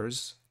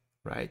vectors,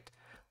 right?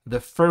 The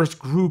first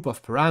group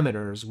of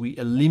parameters, we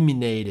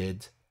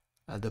eliminated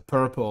the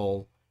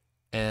purple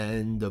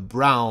and the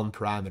brown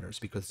parameters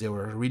because they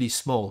were really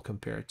small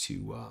compared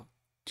to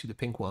the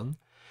pink one.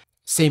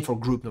 Same for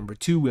group number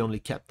 2, we only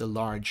kept the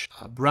large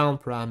brown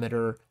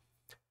parameter.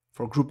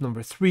 For group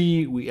number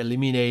 3, we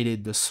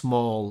eliminated the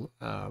small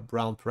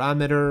brown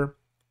parameter.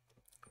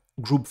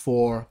 Group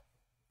 4,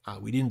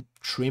 we didn't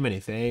trim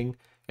anything.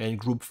 And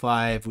group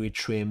 5, we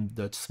trimmed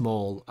the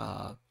small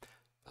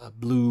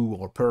blue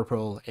or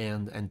purple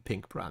and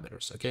pink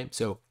parameters. Okay,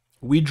 so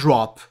we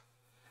drop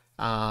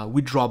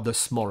the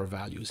smaller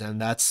values,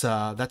 and that's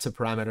a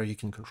parameter you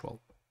can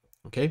control.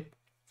 Okay,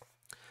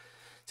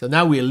 so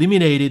now we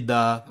eliminated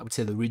I would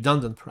say the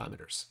redundant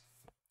parameters.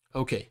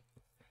 Okay,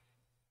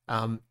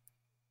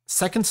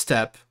 second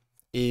step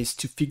is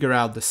to figure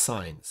out the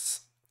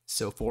signs.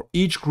 So for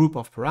each group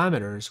of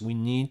parameters, we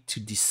need to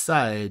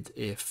decide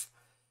if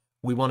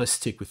we want to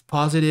stick with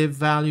positive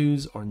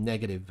values or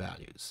negative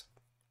values.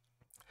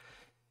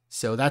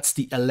 So that's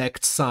the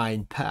elect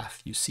sign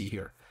path you see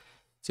here.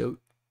 So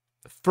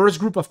the first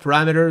group of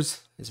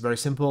parameters is very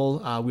simple.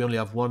 We only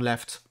have one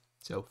left,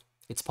 so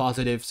it's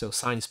positive, so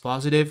sign is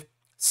positive.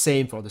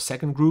 Same for the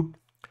second group.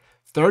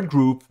 Third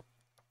group,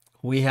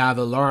 we have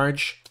a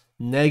large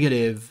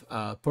negative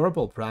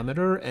purple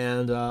parameter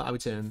and I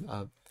would say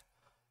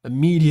a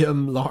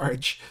medium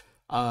large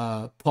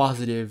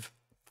positive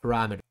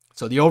parameter.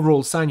 So the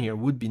overall sign here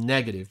would be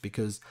negative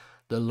because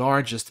the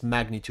largest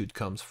magnitude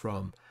comes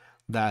from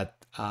that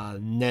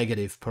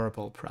negative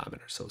purple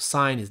parameter. So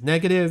sign is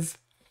negative.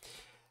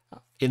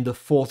 In the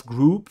fourth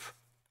group,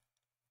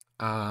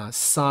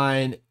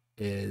 sign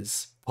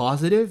is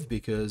positive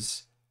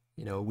because,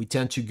 you know, we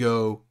tend to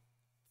go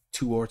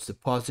towards the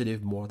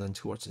positive more than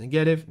towards the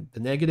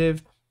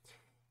negative.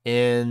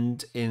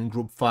 And in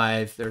group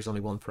 5, there's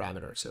only one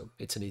parameter, so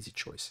it's an easy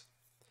choice.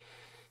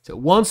 So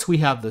once we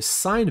have the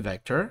sign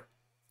vector,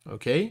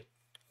 okay,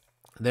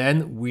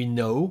 then we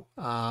know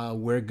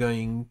we're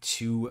going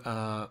to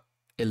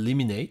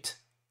eliminate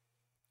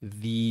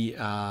the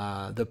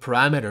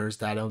parameters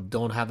that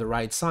don't have the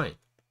right sign.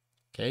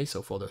 Okay,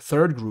 so for the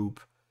third group,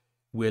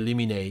 we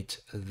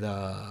eliminate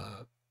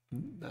the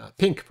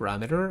pink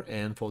parameter,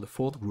 and for the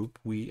fourth group,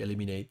 we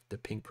eliminate the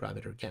pink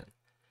parameter again.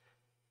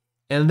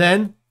 And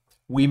then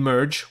we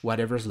merge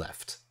whatever's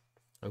left,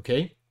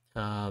 okay,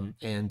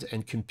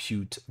 and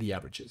compute the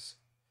averages.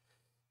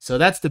 So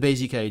that's the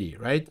basic idea,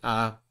 right?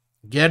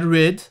 Get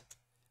rid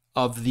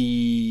of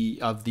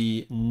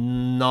the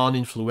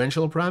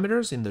non-influential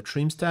parameters in the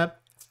trim step,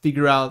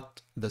 figure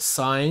out the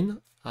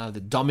sign,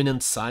 the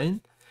dominant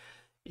sign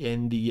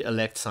in the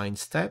elect sign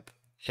step,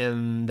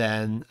 and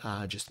then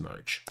just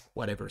merge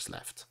whatever's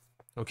left,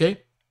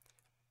 okay?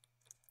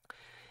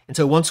 And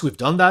so once we've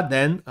done that,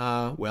 then,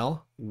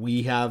 well,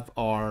 we have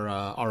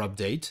our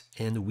update,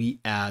 and we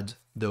add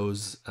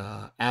those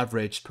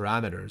average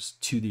parameters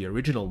to the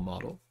original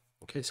model.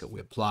 Okay, so we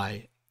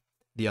apply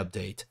the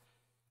update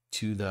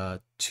to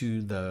the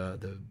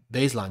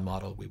baseline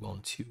model we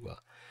want to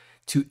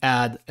to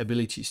add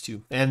abilities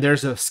to. And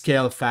there's a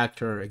scale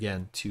factor,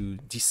 again, to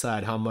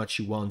decide how much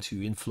you want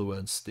to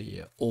influence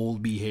the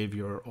old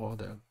behavior or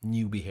the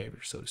new behavior,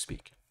 so to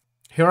speak.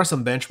 Here are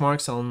some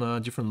benchmarks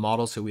on different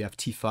models. So we have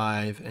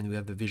T5 and we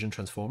have the vision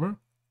transformer.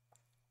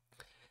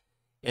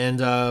 And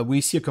we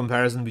see a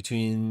comparison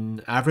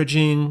between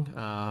averaging,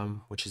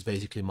 which is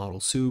basically model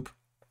soup,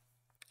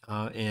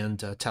 and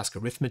task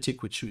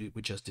arithmetic, which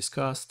we just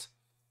discussed.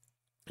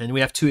 And we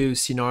have two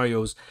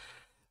scenarios.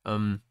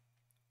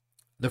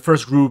 The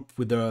first group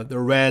with the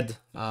red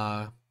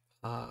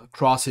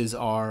crosses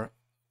are,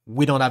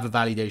 we don't have a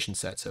validation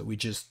set. So we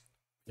just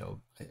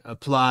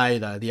apply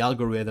the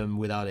algorithm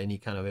without any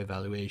kind of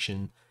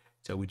evaluation.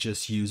 So we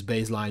just use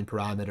baseline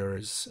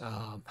parameters,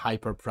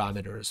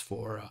 hyperparameters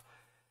for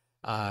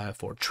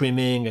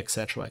trimming,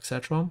 etc.,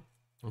 etc.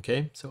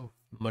 Okay, so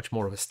much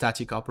more of a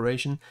static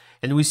operation.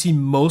 And we see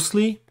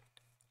mostly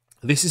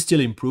this is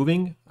still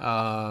improving,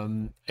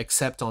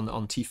 except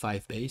on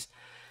T5 base.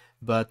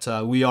 But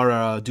we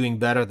are doing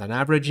better than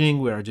averaging.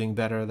 We are doing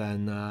better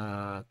than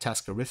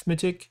task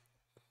arithmetic.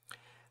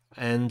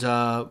 And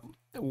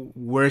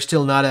we're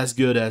still not as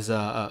good as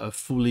a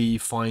fully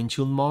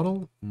fine-tuned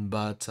model,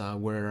 but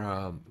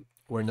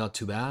we're not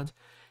too bad.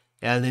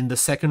 And in the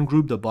second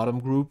group, the bottom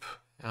group,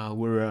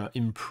 we're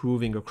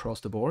improving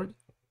across the board.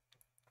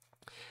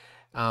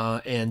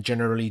 And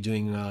generally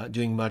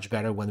doing much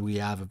better when we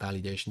have a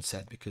validation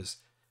set, because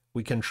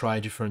we can try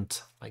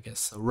different, I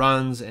guess,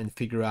 runs and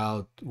figure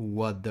out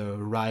what the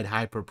right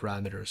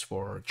hyperparameters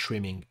for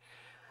trimming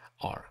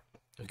are.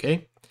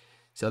 Okay,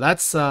 so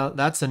that's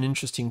an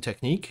interesting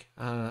technique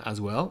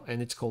as well,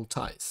 and it's called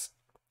ties.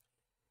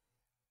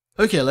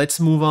 Okay, let's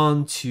move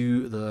on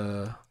to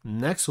the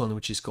next one,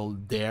 which is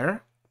called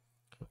DARE.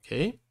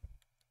 Okay,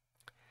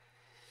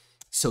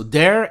 so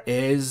DARE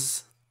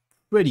is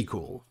pretty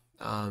cool.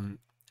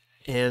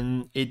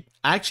 And it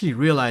actually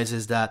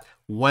realizes that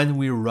when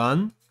we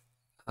run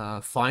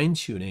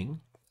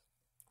fine-tuning,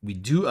 we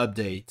do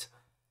update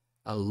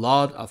a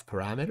lot of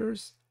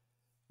parameters,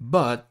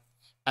 but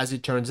as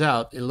it turns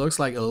out, it looks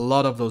like a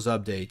lot of those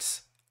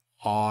updates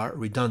are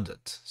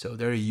redundant, so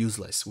they're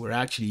useless. We're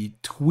actually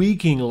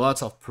tweaking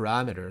lots of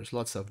parameters,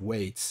 lots of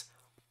weights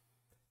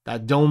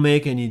that don't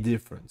make any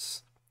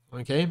difference.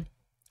 Okay,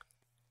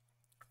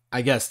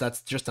 I guess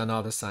that's just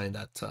another sign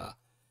that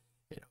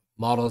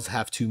models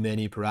have too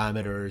many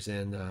parameters,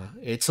 and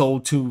it's all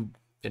too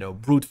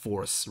brute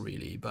force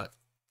really. But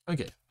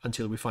okay,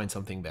 until we find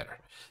something better.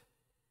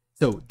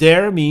 So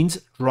DARE means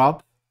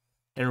drop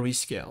and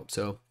rescale.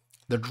 So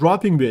the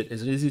dropping bit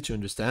is easy to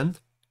understand.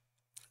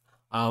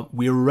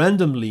 We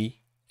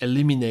randomly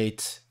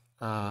eliminate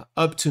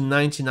up to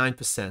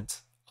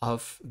 99%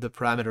 of the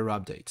parameter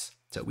updates.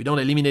 So we don't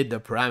eliminate the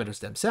parameters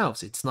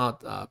themselves. It's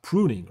not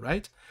pruning,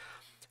 right?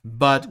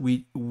 But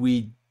we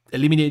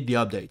eliminate the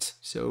updates.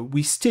 So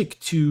we stick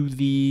to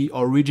the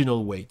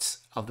original weights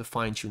of the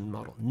fine-tuned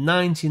model.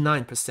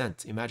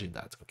 99%, imagine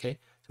that, okay?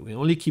 So we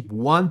only keep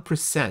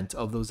 1%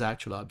 of those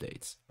actual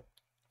updates.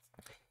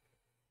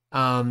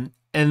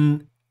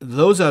 And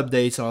those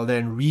updates are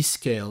then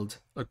rescaled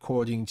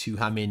according to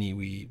how many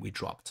we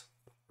dropped,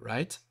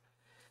 right?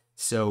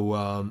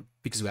 So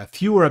because we have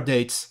fewer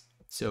updates,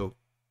 so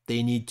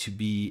they need to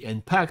be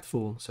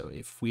impactful. So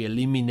if we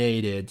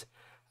eliminated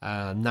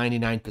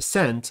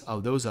 99%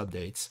 of those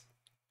updates,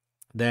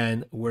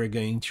 then we're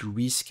going to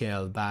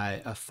rescale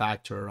by a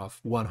factor of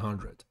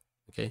 100.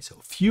 Okay, so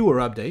fewer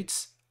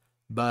updates,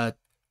 but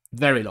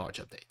very large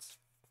updates.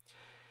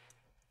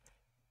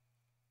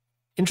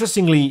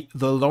 Interestingly,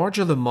 the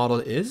larger the model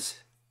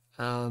is,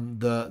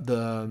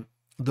 the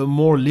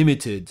more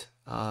limited,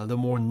 the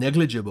more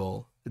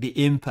negligible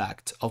the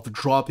impact of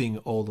dropping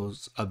all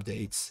those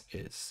updates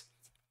is.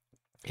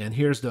 And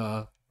here's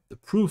the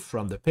proof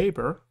from the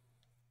paper.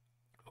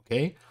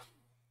 Okay,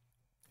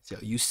 so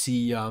you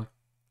see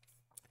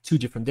two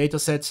different data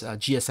sets,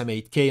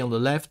 GSM8K on the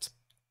left,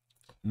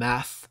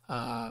 math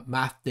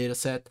data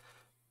set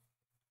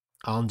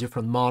on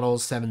different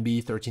models,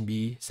 7B,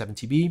 13B,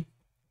 70B.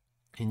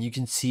 And you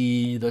can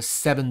see the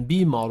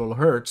 7B model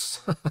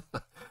hurts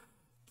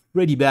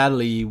pretty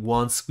badly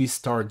once we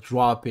start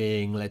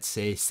dropping, let's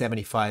say,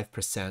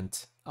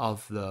 75%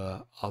 of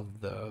the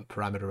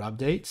parameter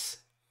updates.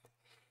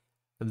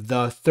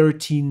 The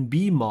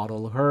 13B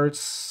model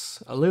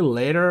hurts a little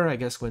later, I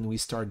guess, when we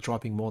start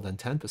dropping more than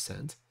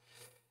 10%.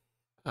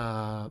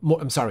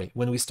 I'm sorry,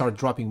 when we start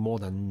dropping more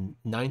than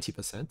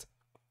 90%.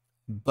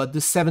 But the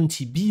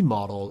 70B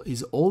model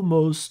is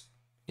almost,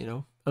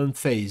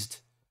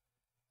 unfazed.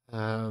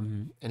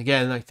 And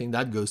again, I think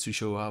that goes to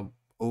show how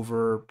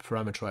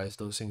over-parameterized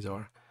those things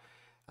are.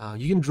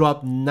 You can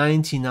drop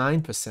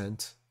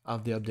 99%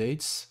 of the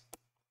updates.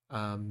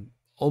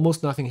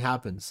 Almost nothing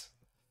happens.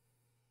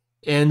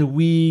 And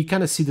we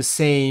kind of see the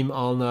same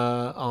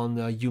on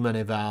human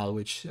eval,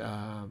 which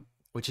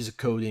is a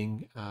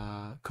coding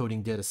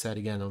data set,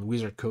 again, on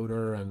Wizard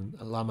Coder and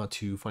Llama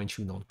 2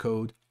 fine-tuned on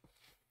code.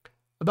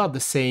 About the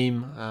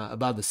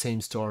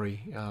same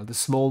story. The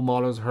small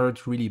models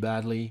hurt really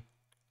badly.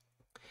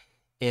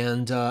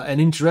 And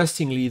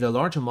interestingly, the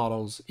larger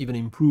models even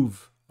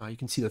improve. You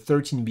can see the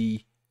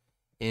 13B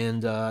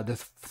and the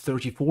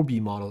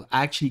 34B model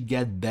actually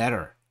get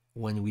better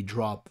when we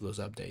drop those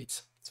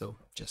updates. So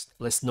just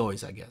less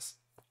noise, I guess.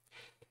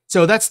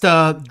 So that's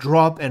the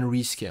drop and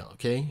rescale,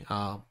 okay?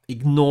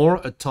 Ignore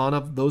a ton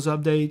of those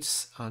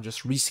updates.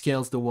 Just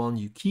rescales the one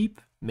you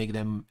keep, make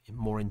them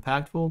more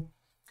impactful.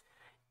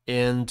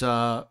 And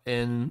for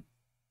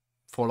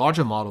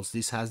larger models,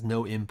 this has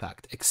no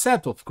impact,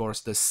 except, of course,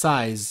 the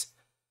size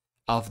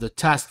of the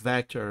task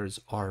vectors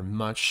are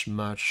much,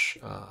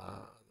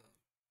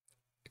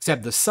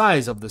 except the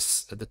size of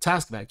the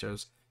task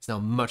vectors is now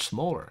much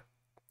smaller,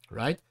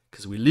 right?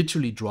 Because we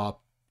literally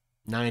drop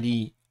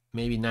 90,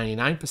 maybe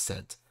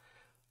 99%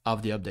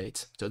 of the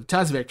updates. So the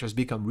task vectors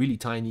become really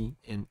tiny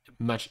and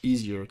much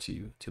easier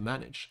to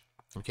manage,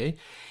 okay?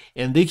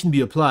 And they can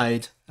be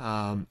applied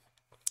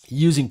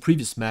using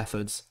previous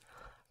methods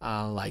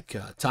like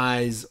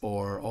ties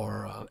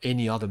or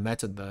any other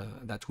method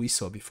that we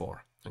saw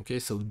before. Okay,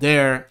 so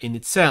there in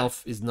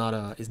itself is not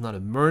a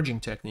merging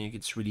technique.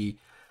 It's really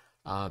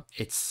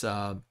it's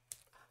a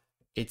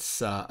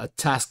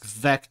task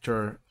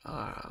vector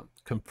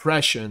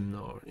compression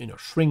or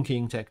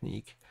shrinking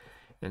technique,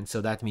 and so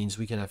that means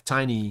we can have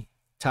tiny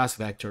task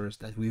vectors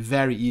that we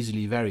very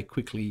easily, very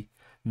quickly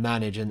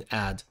manage and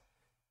add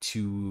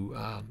to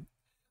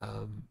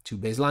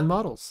baseline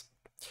models.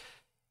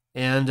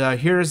 And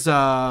here's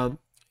the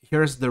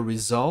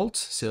result.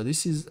 So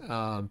this is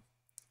a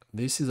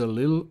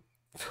little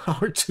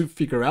hard to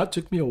figure out.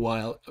 Took me a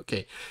while.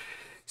 Okay,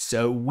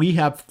 so we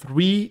have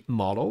 3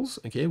 models.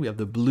 Okay, we have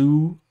the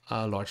blue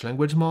large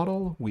language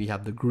model, we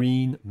have the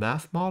green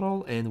math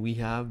model, and we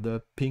have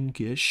the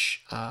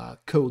pinkish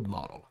code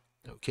model.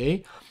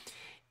 Okay,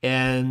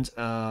 and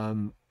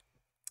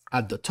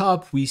at the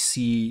top we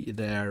see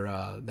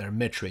their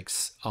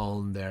metrics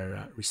on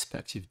their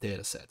respective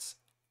data sets.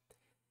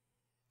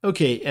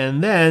 Okay,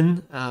 and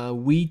then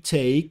we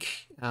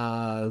take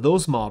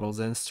those models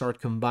and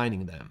start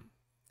combining them.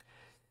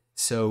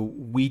 So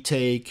we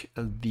take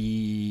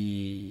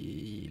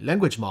the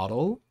language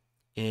model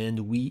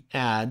and we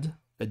add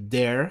a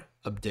DARE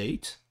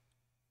update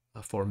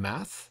for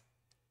math.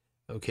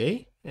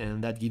 Okay,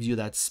 and that gives you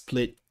that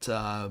split,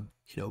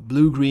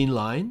 blue-green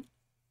line.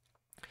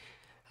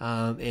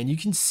 And you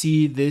can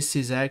see this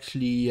is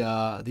actually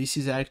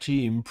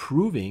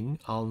improving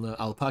on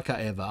Alpaca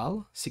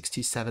eval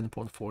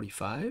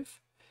 67.45,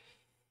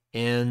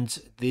 and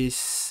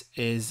this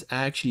is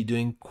actually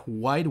doing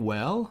quite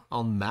well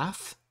on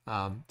math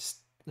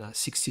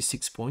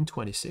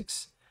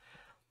 66.26,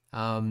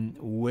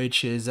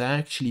 which is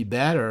actually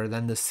better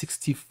than the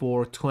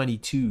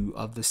 64.22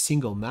 of the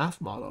single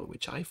math model,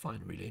 which I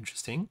find really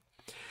interesting.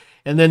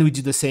 And then we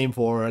do the same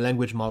for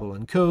language model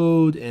and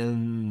code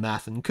and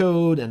math and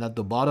code. And at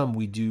the bottom,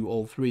 we do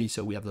all 3.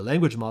 So we have the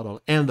language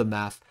model and the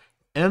math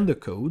and the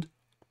code.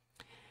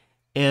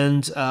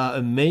 And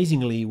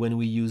amazingly, when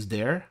we use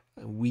DARE,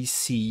 we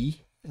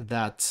see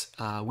that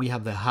we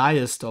have the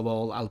highest of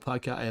all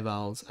Alpaca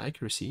evals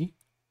accuracy,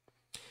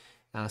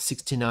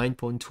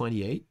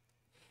 69.28.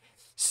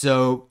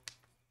 So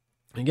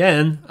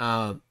again,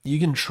 you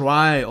can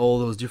try all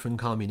those different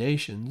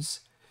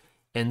combinations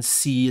and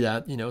see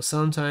that,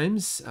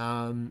 sometimes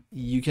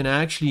you can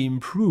actually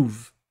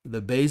improve the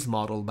base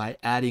model by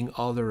adding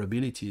other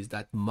abilities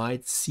that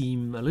might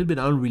seem a little bit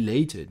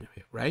unrelated,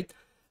 right?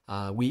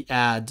 We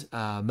add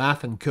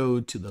math and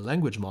code to the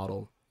language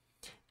model,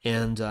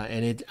 and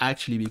it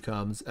actually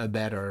becomes a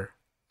better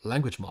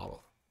language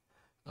model.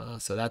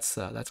 So that's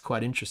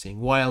quite interesting,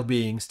 while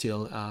being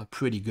still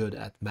pretty good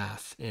at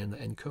math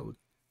and code.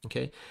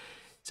 Okay.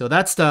 So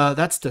that's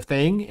the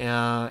thing,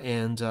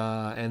 and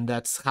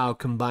that's how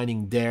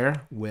combining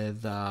DARE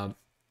with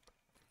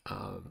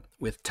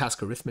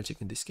task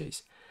arithmetic in this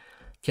case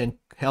can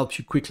help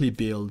you quickly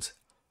build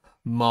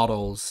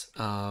models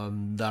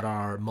that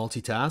are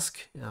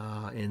multitask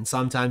and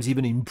sometimes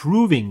even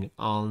improving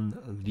on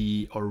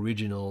the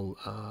original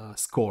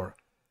score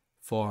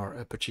for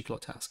a particular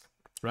task,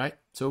 right?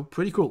 So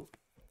pretty cool.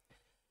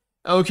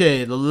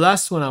 Okay, the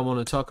last one I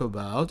want to talk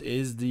about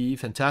is the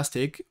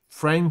fantastic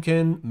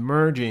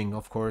Franken-merging,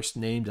 of course,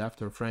 named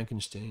after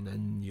Frankenstein,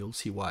 and you'll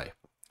see why.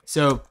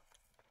 So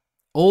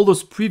all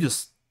those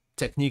previous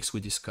techniques we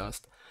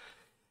discussed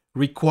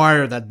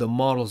require that the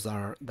models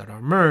that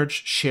are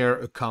merged share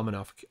a common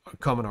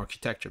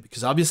architecture,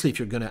 because obviously if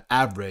you're going to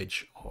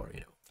average or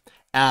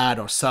add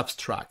or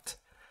subtract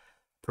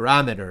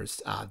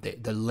parameters,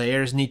 the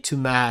layers need to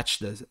match,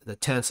 the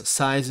tensor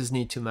sizes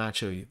need to match,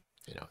 so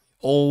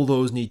all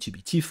those need to be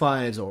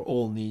T5s, or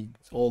all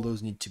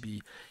those need to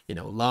be,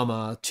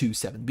 llama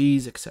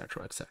 27Bs,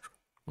 etc., etc.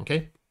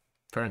 Okay,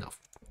 fair enough.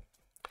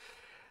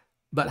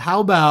 But how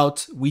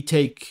about we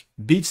take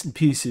bits and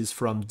pieces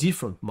from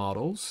different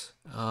models,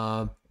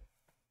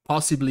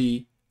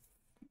 possibly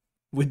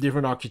with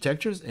different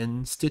architectures,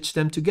 and stitch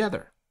them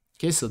together?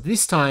 Okay, so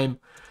this time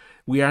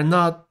we are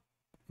not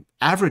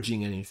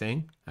averaging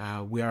anything.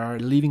 We are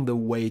leaving the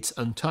weights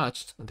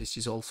untouched. This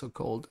is also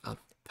called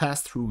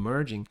pass-through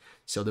merging,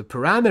 so the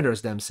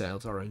parameters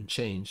themselves are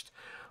unchanged.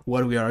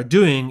 What we are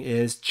doing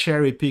is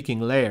cherry-picking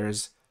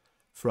layers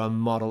from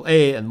model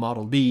A and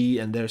model B,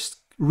 and there's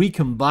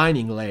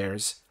recombining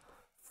layers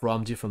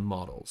from different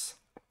models,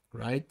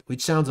 right?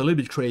 Which sounds a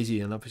little bit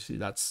crazy, and obviously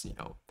that's, you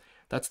know,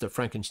 that's the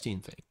Frankenstein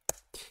thing.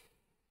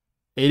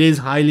 It is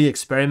highly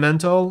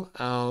experimental,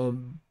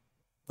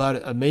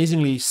 but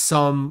amazingly,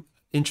 some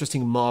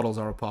interesting models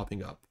are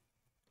popping up.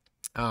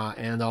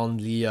 And on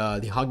the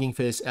Hugging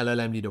Face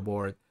LLM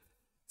leaderboard,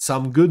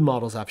 some good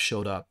models have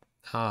showed up,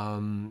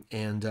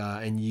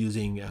 and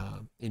using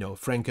you know,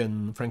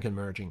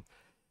 Franken-merging.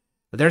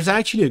 There's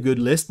actually a good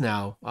list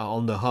now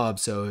on the hub,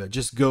 so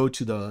just go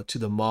to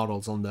the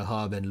models on the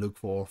hub and look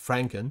for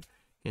Franken,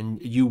 and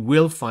you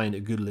will find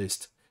a good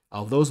list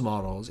of those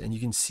models, and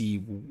you can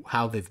see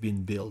how they've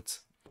been built.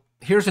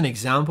 Here's an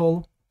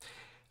example.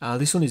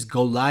 This one is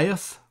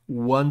Goliath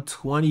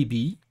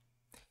 120B,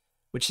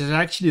 which is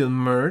actually a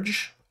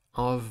merge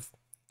of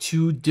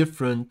two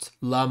different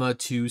Llama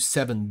 2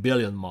 7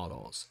 billion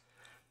models.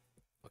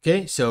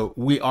 Okay, so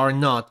we are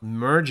not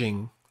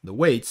merging the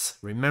weights.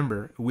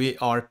 Remember, we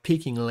are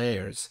picking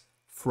layers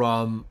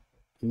from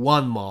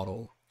one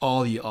model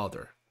or the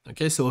other.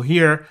 Okay, so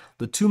here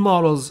the two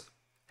models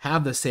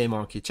have the same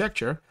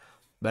architecture,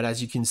 but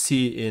as you can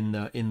see in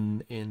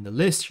the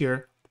list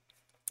here,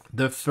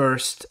 the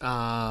first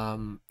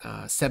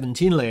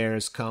 17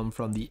 layers come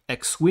from the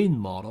X-Wing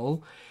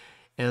model,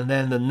 and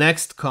then the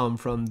next come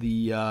from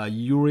the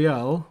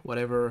Uriel,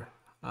 whatever,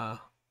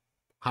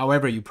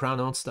 however you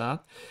pronounce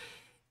that,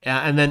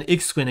 and then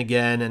X-Wing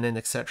again, and then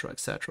etc.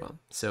 etc.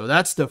 So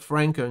that's the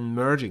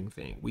Franken-merging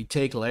thing. We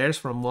take layers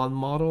from one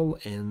model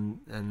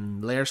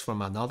and layers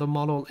from another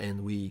model,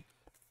 and we,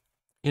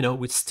 you know,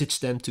 we stitch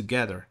them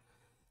together.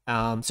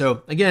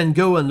 So again,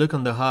 go and look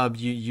on the hub.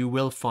 You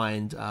will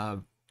find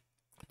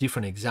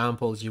different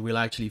examples. You will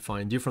actually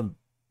find different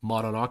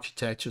model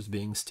architectures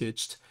being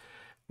stitched,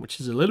 which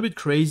is a little bit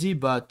crazy,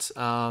 but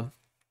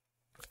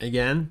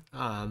again,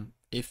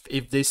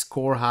 if they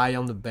score high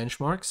on the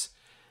benchmarks,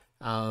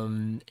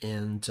 and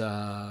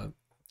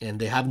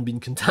they haven't been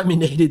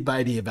contaminated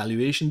by the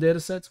evaluation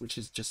datasets, which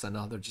is just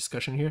another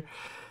discussion here,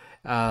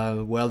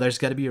 well, there's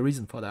got to be a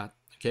reason for that.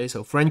 Okay,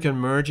 so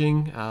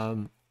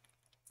Franken-merging,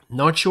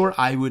 not sure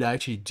I would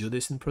actually do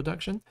this in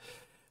production,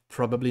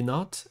 probably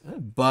not,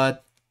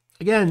 but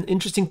again,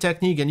 interesting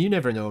technique, and you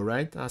never know,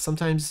 right?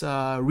 Sometimes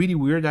really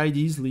weird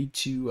ideas lead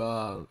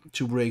to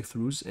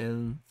breakthroughs,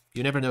 and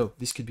you never know.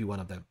 This could be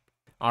one of them.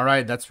 All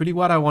right, that's really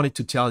what I wanted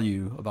to tell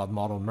you about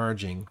model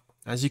merging.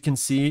 As you can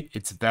see,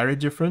 it's very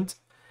different,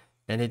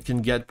 and it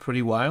can get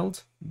pretty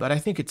wild, but I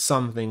think it's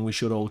something we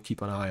should all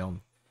keep an eye on,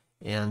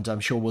 and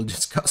I'm sure we'll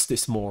discuss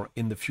this more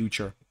in the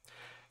future.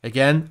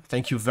 Again,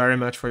 thank you very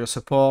much for your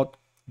support.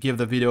 Give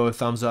the video a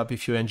thumbs up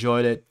if you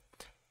enjoyed it,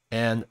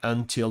 and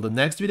until the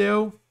next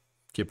video,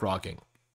 keep rocking.